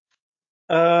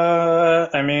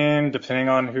 I mean, depending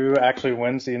on who actually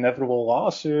wins the inevitable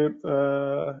lawsuit,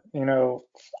 I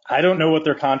don't know what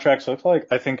their contracts look like.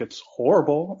 I think it's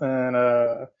horrible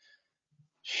and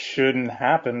shouldn't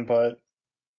happen, but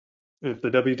if the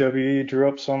WWE drew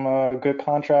up some good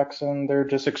contracts and they're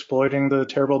just exploiting the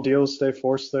terrible deals they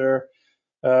force their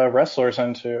wrestlers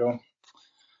into.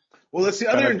 Well, that's the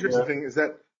other interesting thing is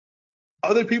that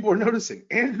other people are noticing.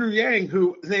 Andrew Yang,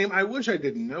 whose name I wish I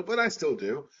didn't know, but I still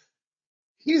do.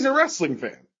 He's a wrestling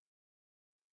fan.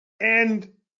 And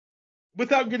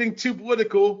without getting too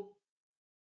political,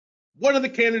 one of the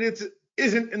candidates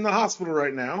isn't in the hospital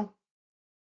right now.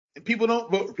 And people don't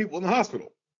vote for people in the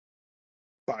hospital,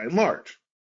 by and large.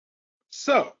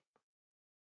 So,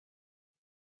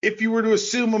 if you were to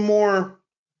assume a more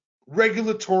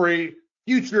regulatory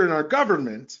future in our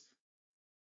government,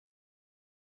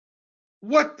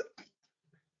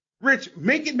 Rich,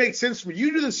 make it make sense for me.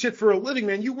 You do this shit for a living,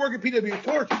 man. You work at PW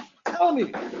Torch. Tell me,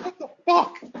 what the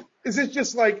fuck? Is it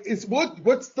just like,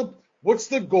 what's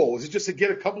the goal? Is it just to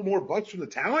get a couple more bucks from the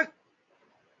talent?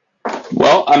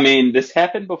 Well, I mean, this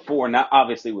happened before, not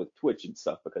obviously with Twitch and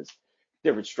stuff, because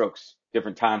different strokes,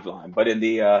 different timeline. But in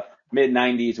the mid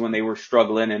 90s, when they were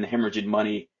struggling and hemorrhaging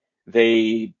money,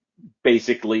 they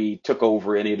basically took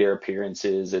over any of their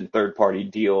appearances and third party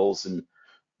deals and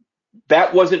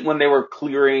that wasn't when they were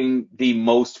clearing the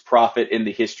most profit in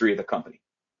the history of the company.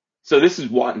 So this is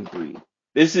want and greed.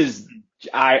 This is,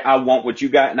 I want what you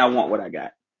got and I want what I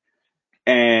got.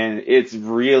 And it's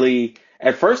really,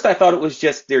 at first I thought it was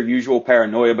just their usual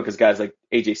paranoia because guys like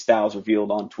AJ Styles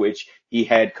revealed on Twitch he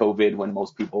had COVID when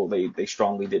most people, they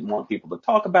strongly didn't want people to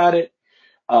talk about it.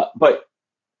 But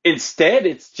instead,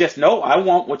 it's just, no, I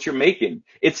want what you're making.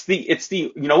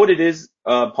 You know what it is,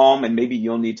 Palm, and maybe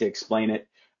you'll need to explain it.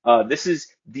 This is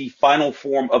the final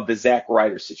form of the Zack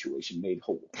Ryder situation made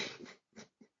whole.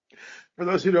 For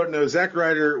those who don't know, Zack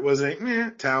Ryder was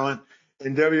a talent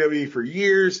in WWE for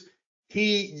years.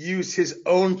 He used his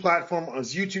own platform on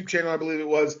his YouTube channel, I believe it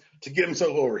was, to get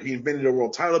himself over. He invented a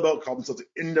world title belt, called himself the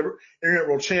Internet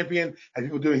World Champion, had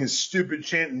people doing his stupid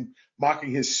chant and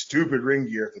mocking his stupid ring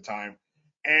gear at the time.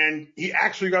 And he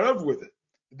actually got over with it.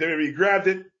 WWE grabbed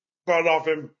it, bought it off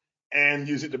him, and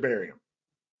used it to bury him.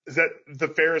 Is that the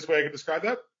fairest way I can describe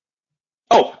that?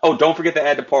 Oh, don't forget to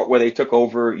add the part where they took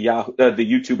over Yahoo, the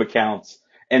YouTube accounts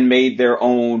and made their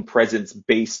own presence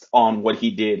based on what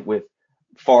he did with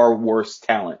far worse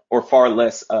talent or far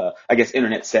less, I guess,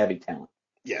 internet savvy talent.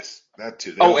 Yes, that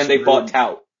too. And they bought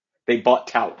Tout. They bought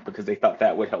Tout because they thought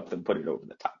that would help them put it over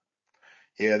the top.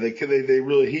 Yeah, they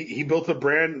really, he built a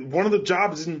brand. One of the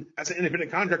jobs as an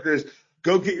independent contractor is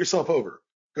go get yourself over.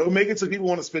 Go make it so people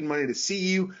want to spend money to see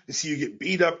you get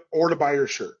beat up, or to buy your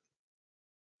shirt.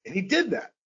 And he did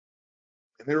that.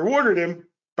 And they rewarded him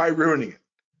by ruining it.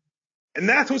 And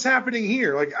that's what's happening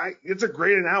here. It's a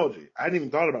great analogy. I hadn't even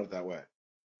thought about it that way.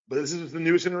 But this is the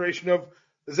newest iteration of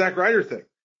the Zack Ryder thing.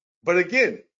 But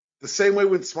again, the same way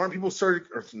when smart people started,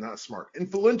 or not smart,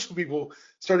 influential people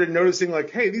started noticing, like,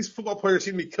 hey, these football players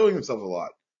seem to be killing themselves a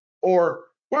lot. Or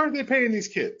why aren't they paying these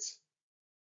kids?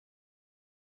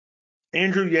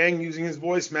 Andrew Yang using his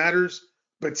voice matters.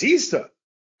 Batista,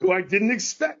 who I didn't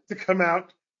expect to come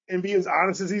out and be as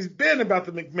honest as he's been about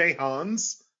the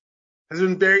McMahons, has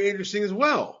been very interesting as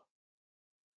well.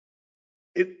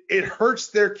 It hurts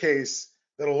their case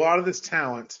that a lot of this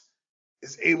talent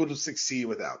is able to succeed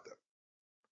without them.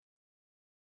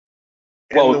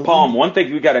 Well, Palm, one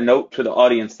thing we got to note to the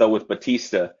audience, though, with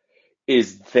Batista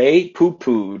is they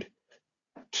poo-pooed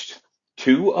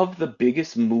two of the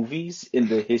biggest movies in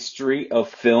the history of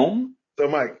film. So,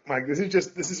 Mike, this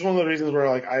is one of the reasons where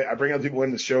I bring out people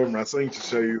in the show in wrestling to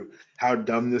show you how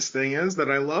dumb this thing is that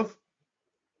I love.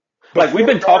 We've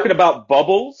been talking about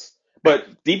bubbles,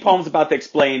 but D Palm's about to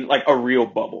explain a real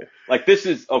bubble. This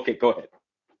is okay. Go ahead.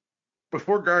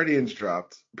 Before Guardians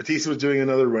dropped, Batista was doing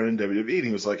another run in WWE, and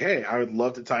he was like, hey, I would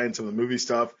love to tie in some of the movie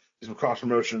stuff, do some cross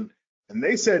promotion. And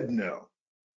they said no.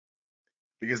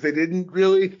 Because they didn't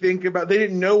really they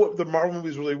didn't know what the Marvel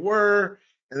movies really were,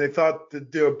 and they thought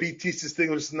that Batista's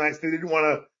thing was nice. They didn't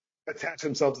want to attach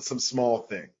themselves to some small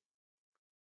thing.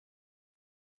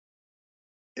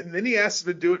 And then he asked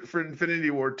them to do it for Infinity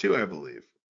War 2, I believe.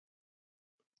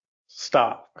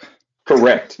 Stop.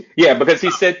 Correct. Yeah, because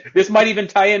he said this might even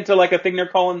tie into a thing they're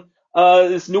calling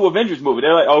this new Avengers movie.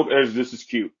 They're like, oh, this is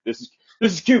cute. This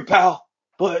is cute, pal.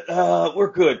 But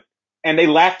we're good. And they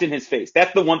laughed in his face.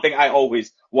 That's the one thing I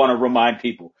always want to remind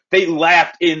people. They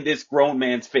laughed in this grown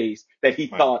man's face that he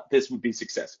thought this would be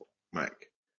successful.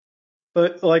 Mike.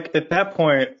 But at that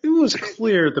point, it was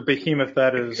clear the behemoth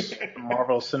that is the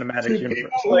Marvel Cinematic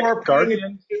Universe.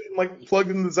 Guardians,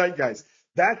 plugged in the zeitgeist.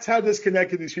 That's how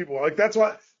disconnected these people are. That's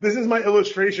why this is my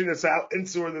illustration as how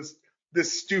insular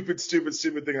this stupid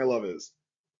thing I love is.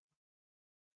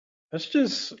 That's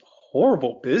just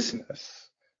horrible business.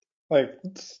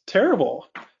 It's terrible.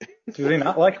 Do they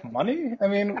not like money? I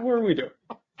mean, what are we doing?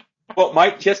 Well,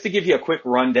 Mike, just to give you a quick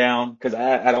rundown, because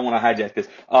I don't want to hijack this,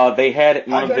 they had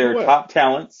one of their top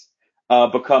talents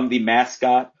become the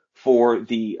mascot for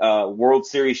the World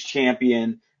Series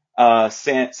champion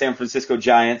San Francisco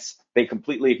Giants. They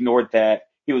completely ignored that.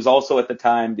 He was also at the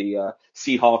time the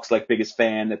Seahawks biggest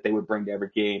fan that they would bring to every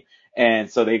game,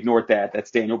 and so they ignored that.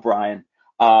 That's Daniel Bryan.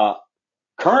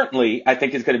 Currently, I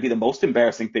think is going to be the most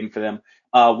embarrassing thing for them.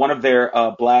 One of their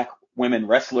black women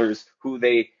wrestlers who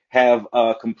they have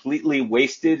completely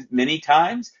wasted many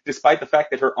times, despite the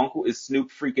fact that her uncle is Snoop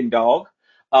freaking Dogg,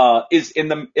 is in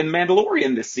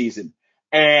Mandalorian this season.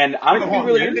 And I'm going to be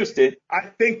really interested. I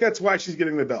think that's why she's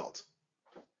getting the belt.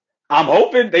 I'm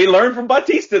hoping they learn from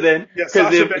Batista then. Yeah,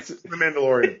 Sasha Banks is the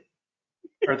Mandalorian.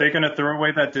 Are they going to throw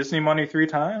away that Disney money 3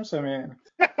 times? I mean...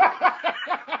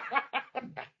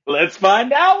 Let's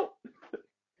find out.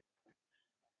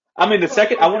 I mean, the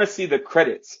second, I want to see the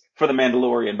credits for The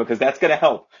Mandalorian because that's going to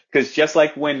help. Because just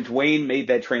like when Dwayne made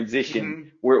that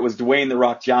transition where it was Dwayne The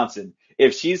Rock Johnson,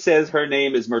 if she says her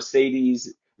name is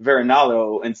Mercedes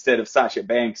Veronaldo instead of Sasha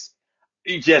Banks,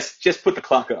 You just put the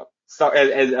clock up. Start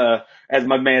as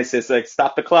my man says, like,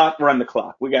 stop the clock, run the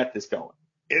clock. We got this going.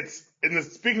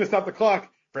 Speaking of stop the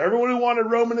clock, for everyone who wanted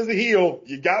Roman as a heel,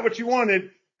 you got what you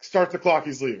wanted. Start the clock.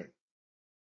 He's leaving.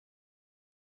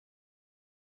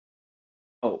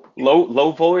 Oh,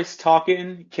 low voice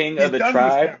talking, king He's of the done this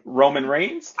tribe, now. Roman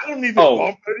Reigns. I don't need this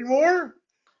bump anymore.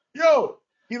 Yo,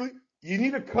 you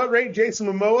need a cut rate Jason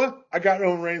Momoa? I got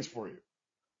Roman Reigns for you.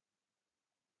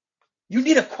 You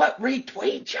need a cut rate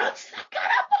Dwayne Johnson? I got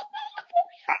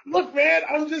Look, man,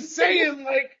 I'm just saying,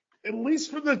 like, at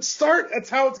least from the start, that's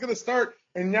how it's going to start.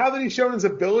 And now that he's shown his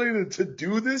ability to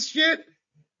do this shit,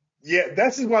 yeah,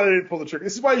 this is why they didn't pull the trigger.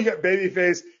 This is why you got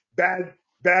babyface, bad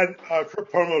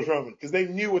promos Roman, because they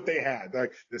knew what they had.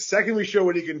 Like, the second we show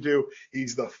what he can do,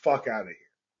 he's the fuck out of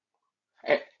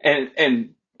here.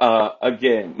 And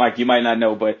again, Mike, you might not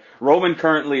know, but Roman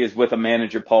currently is with a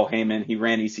manager, Paul Heyman. He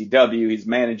ran ECW. He's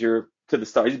manager to the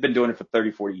start. He's been doing it for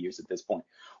 30, 40 years at this point.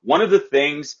 One of the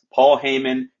things Paul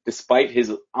Heyman, despite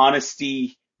his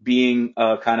honesty being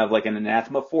kind of like an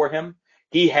anathema for him,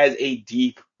 he has a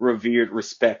deep, revered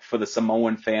respect for the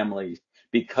Samoan family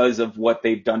because of what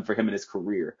they've done for him in his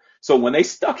career. So when they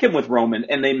stuck him with Roman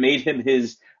and they made him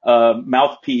his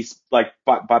mouthpiece, like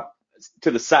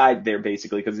to the side there,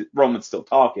 basically, because Roman's still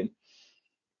talking,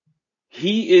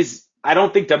 I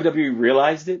don't think WWE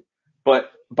realized it,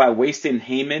 but by wasting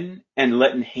Heyman and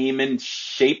letting Heyman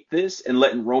shape this and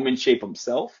letting Roman shape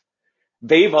himself,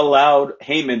 they've allowed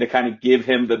Heyman to kind of give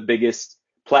him the biggest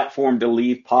platform to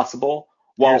leave possible,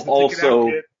 while also,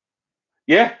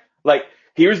 yeah, like,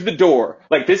 here's the door.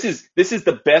 Like, this is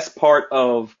the best part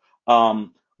of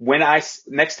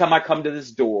next time I come to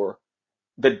this door,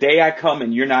 the day I come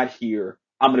and you're not here,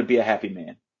 I'm gonna be a happy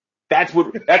man. That's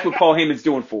what Paul Heyman's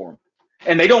doing for him.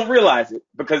 And they don't realize it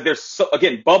because they're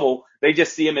again, bubble. They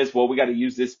just see him as, well, we got to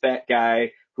use this fat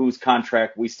guy whose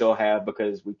contract we still have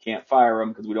because we can't fire him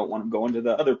because we don't want him going to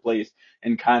the other place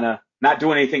and kind of not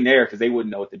doing anything there because they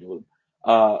wouldn't know what to do with him.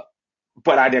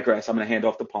 But I digress. I'm going to hand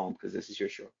off the palm because this is your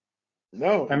show.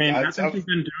 No, I mean, hasn't he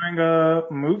been doing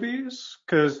movies?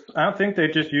 Because I don't think they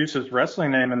just used his wrestling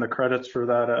name in the credits for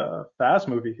that Fast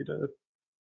movie he did.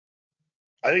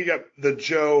 I think you got the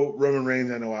Joe Roman Reigns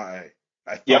NOI.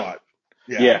 I thought.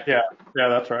 Yeah,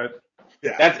 that's right.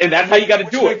 Yeah, that's how you got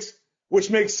to do it. Which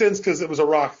makes sense because it was a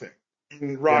Rock thing.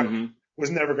 And Rock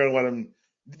was never going to let him.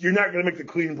 You're not going to make the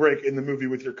clean break in the movie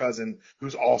with your cousin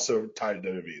who's also tied to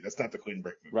WWE. That's not the clean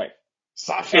break movie. Right.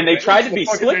 Sasha and they tried to be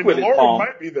slick with it, Paul.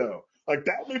 Might be though. Like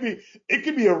that maybe it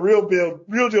could be a real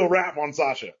deal rap on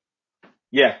Sasha.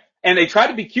 Yeah. And they tried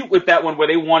to be cute with that one where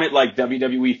they wanted like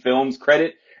WWE Films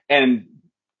credit and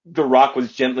The Rock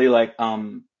was gently like,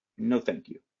 no thank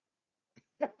you.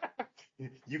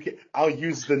 I'll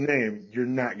use the name. You're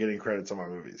not getting credits on my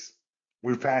movies.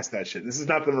 We're past that shit. This is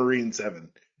not the Marine 7.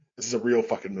 This is a real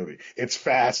fucking movie. It's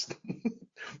Fast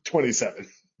 27.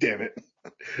 Damn it.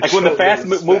 Like when the Fast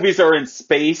movies are in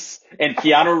space and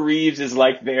Keanu Reeves is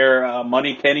like their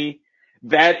Money Penny,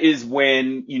 that is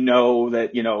when you know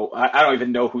that, I don't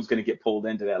even know who's going to get pulled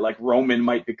into that. Like Roman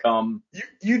might become.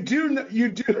 You do.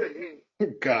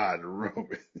 God,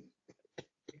 Roman.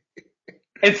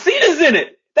 And Cena's in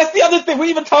it. That's the other thing. We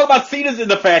even talk about Cena's in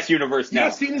the Fast universe now.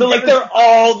 So like they're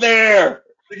all there.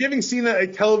 They're giving Cena a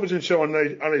television show on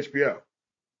HBO.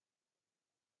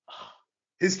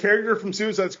 His character from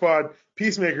Suicide Squad,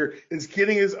 Peacemaker, is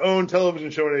getting his own television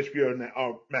show on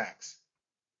HBO Max.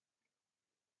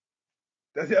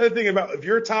 That's the other thing about if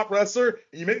you're a top wrestler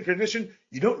and you make a tradition,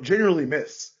 you don't generally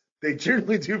miss. They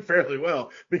generally do fairly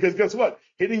well because guess what?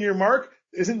 Hitting your mark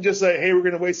isn't just like, hey, we're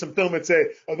going to waste some film and say,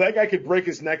 oh, that guy could break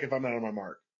his neck if I'm not on my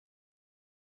mark.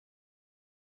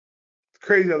 It's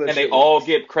crazy how that and they all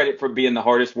get credit for being the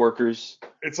hardest workers.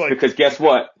 It's like because guess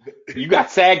what? You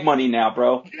got SAG money now,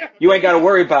 bro. Yeah. You ain't got to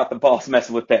worry about the boss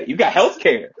messing with that. You got health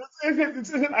care.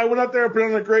 I went out there and put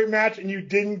on a great match and you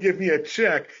didn't give me a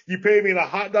check. You paid me in a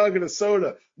hot dog and a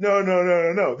soda.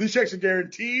 No. These checks are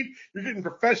guaranteed. You're getting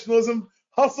professionalism,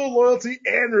 hustle, loyalty,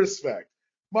 and respect.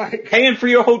 Mike. Paying for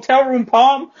your hotel room,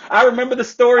 Palm. I remember the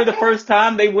story the first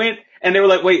time they went and they were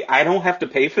like, wait, I don't have to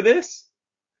pay for this?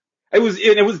 It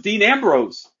was Dean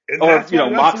Ambrose. And that's why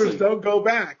Moxley don't go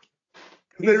back.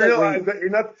 They realize that you're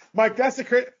not, Mike, that's the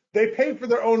crazy. They pay for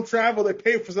their own travel. They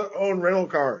pay for their own rental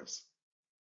cars.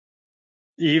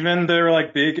 Even their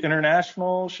like big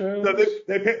international shows? No,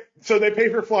 they pay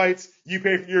for flights. You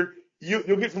pay for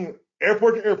you'll get from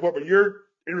airport to airport, but you're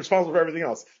responsible for everything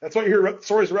else. That's why you hear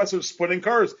stories of wrestlers splitting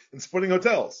cars and splitting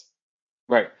hotels.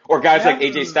 Right. Or guys like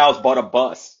AJ Styles bought a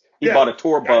bus. He bought a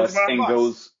tour bus and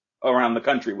goes around the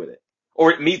country with it.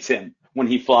 Or it meets him when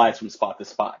he flies from spot to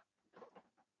spot.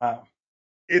 Wow.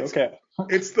 Okay.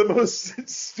 It's the most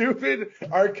stupid,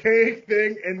 archaic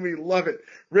thing, and we love it.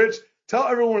 Rich, tell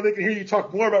everyone where they can hear you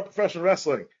talk more about professional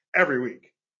wrestling every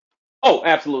week. Oh,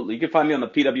 absolutely. You can find me on the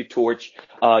PW Torch.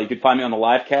 You can find me on the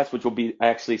live cast, which will be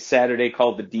actually Saturday,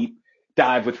 called The Deep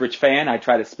Dive with Rich Fan. I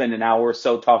try to spend an hour or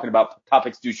so talking about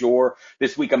topics du jour.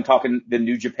 This week I'm talking the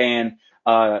New Japan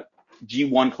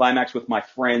G1 Climax with my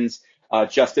friends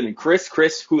Justin and Chris.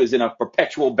 Chris, who is in a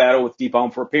perpetual battle with Deep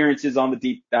Home for appearances on the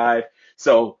Deep Dive.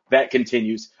 So that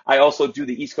continues. I also do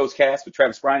the East Coast cast with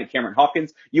Travis Bryan and Cameron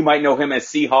Hawkins. You might know him as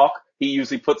Seahawk. He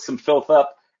usually puts some filth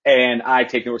up, and I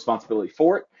take no responsibility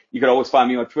for it. You can always find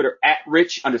me on Twitter at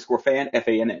Rich_fan,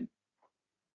 FANN.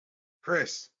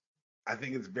 Chris, I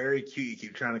think it's very cute you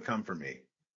keep trying to come for me.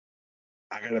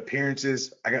 I got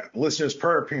appearances. I got listeners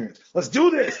per appearance. Let's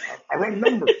do this. I run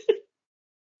numbers.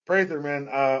 Prather,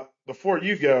 man, before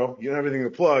you go, you don't have anything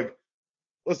to plug.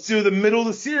 Let's do the middle of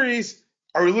the series.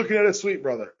 Are we looking at a sweep,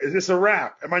 brother? Is this a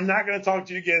wrap? Am I not going to talk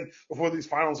to you again before these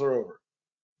finals are over?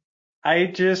 I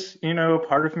just,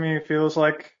 part of me feels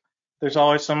like there's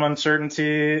always some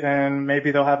uncertainty, and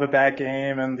maybe they'll have a bad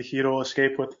game and the Heat will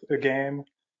escape with a game.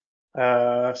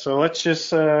 So let's just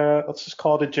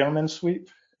call it a gentleman's sweep,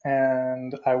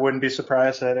 and I wouldn't be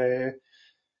surprised at a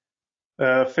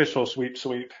official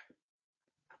sweep.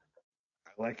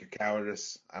 I like your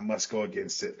cowardice. I must go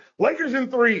against it. Lakers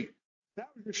in 3. That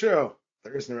was your show.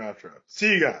 There is no outro.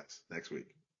 See you guys next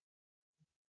week.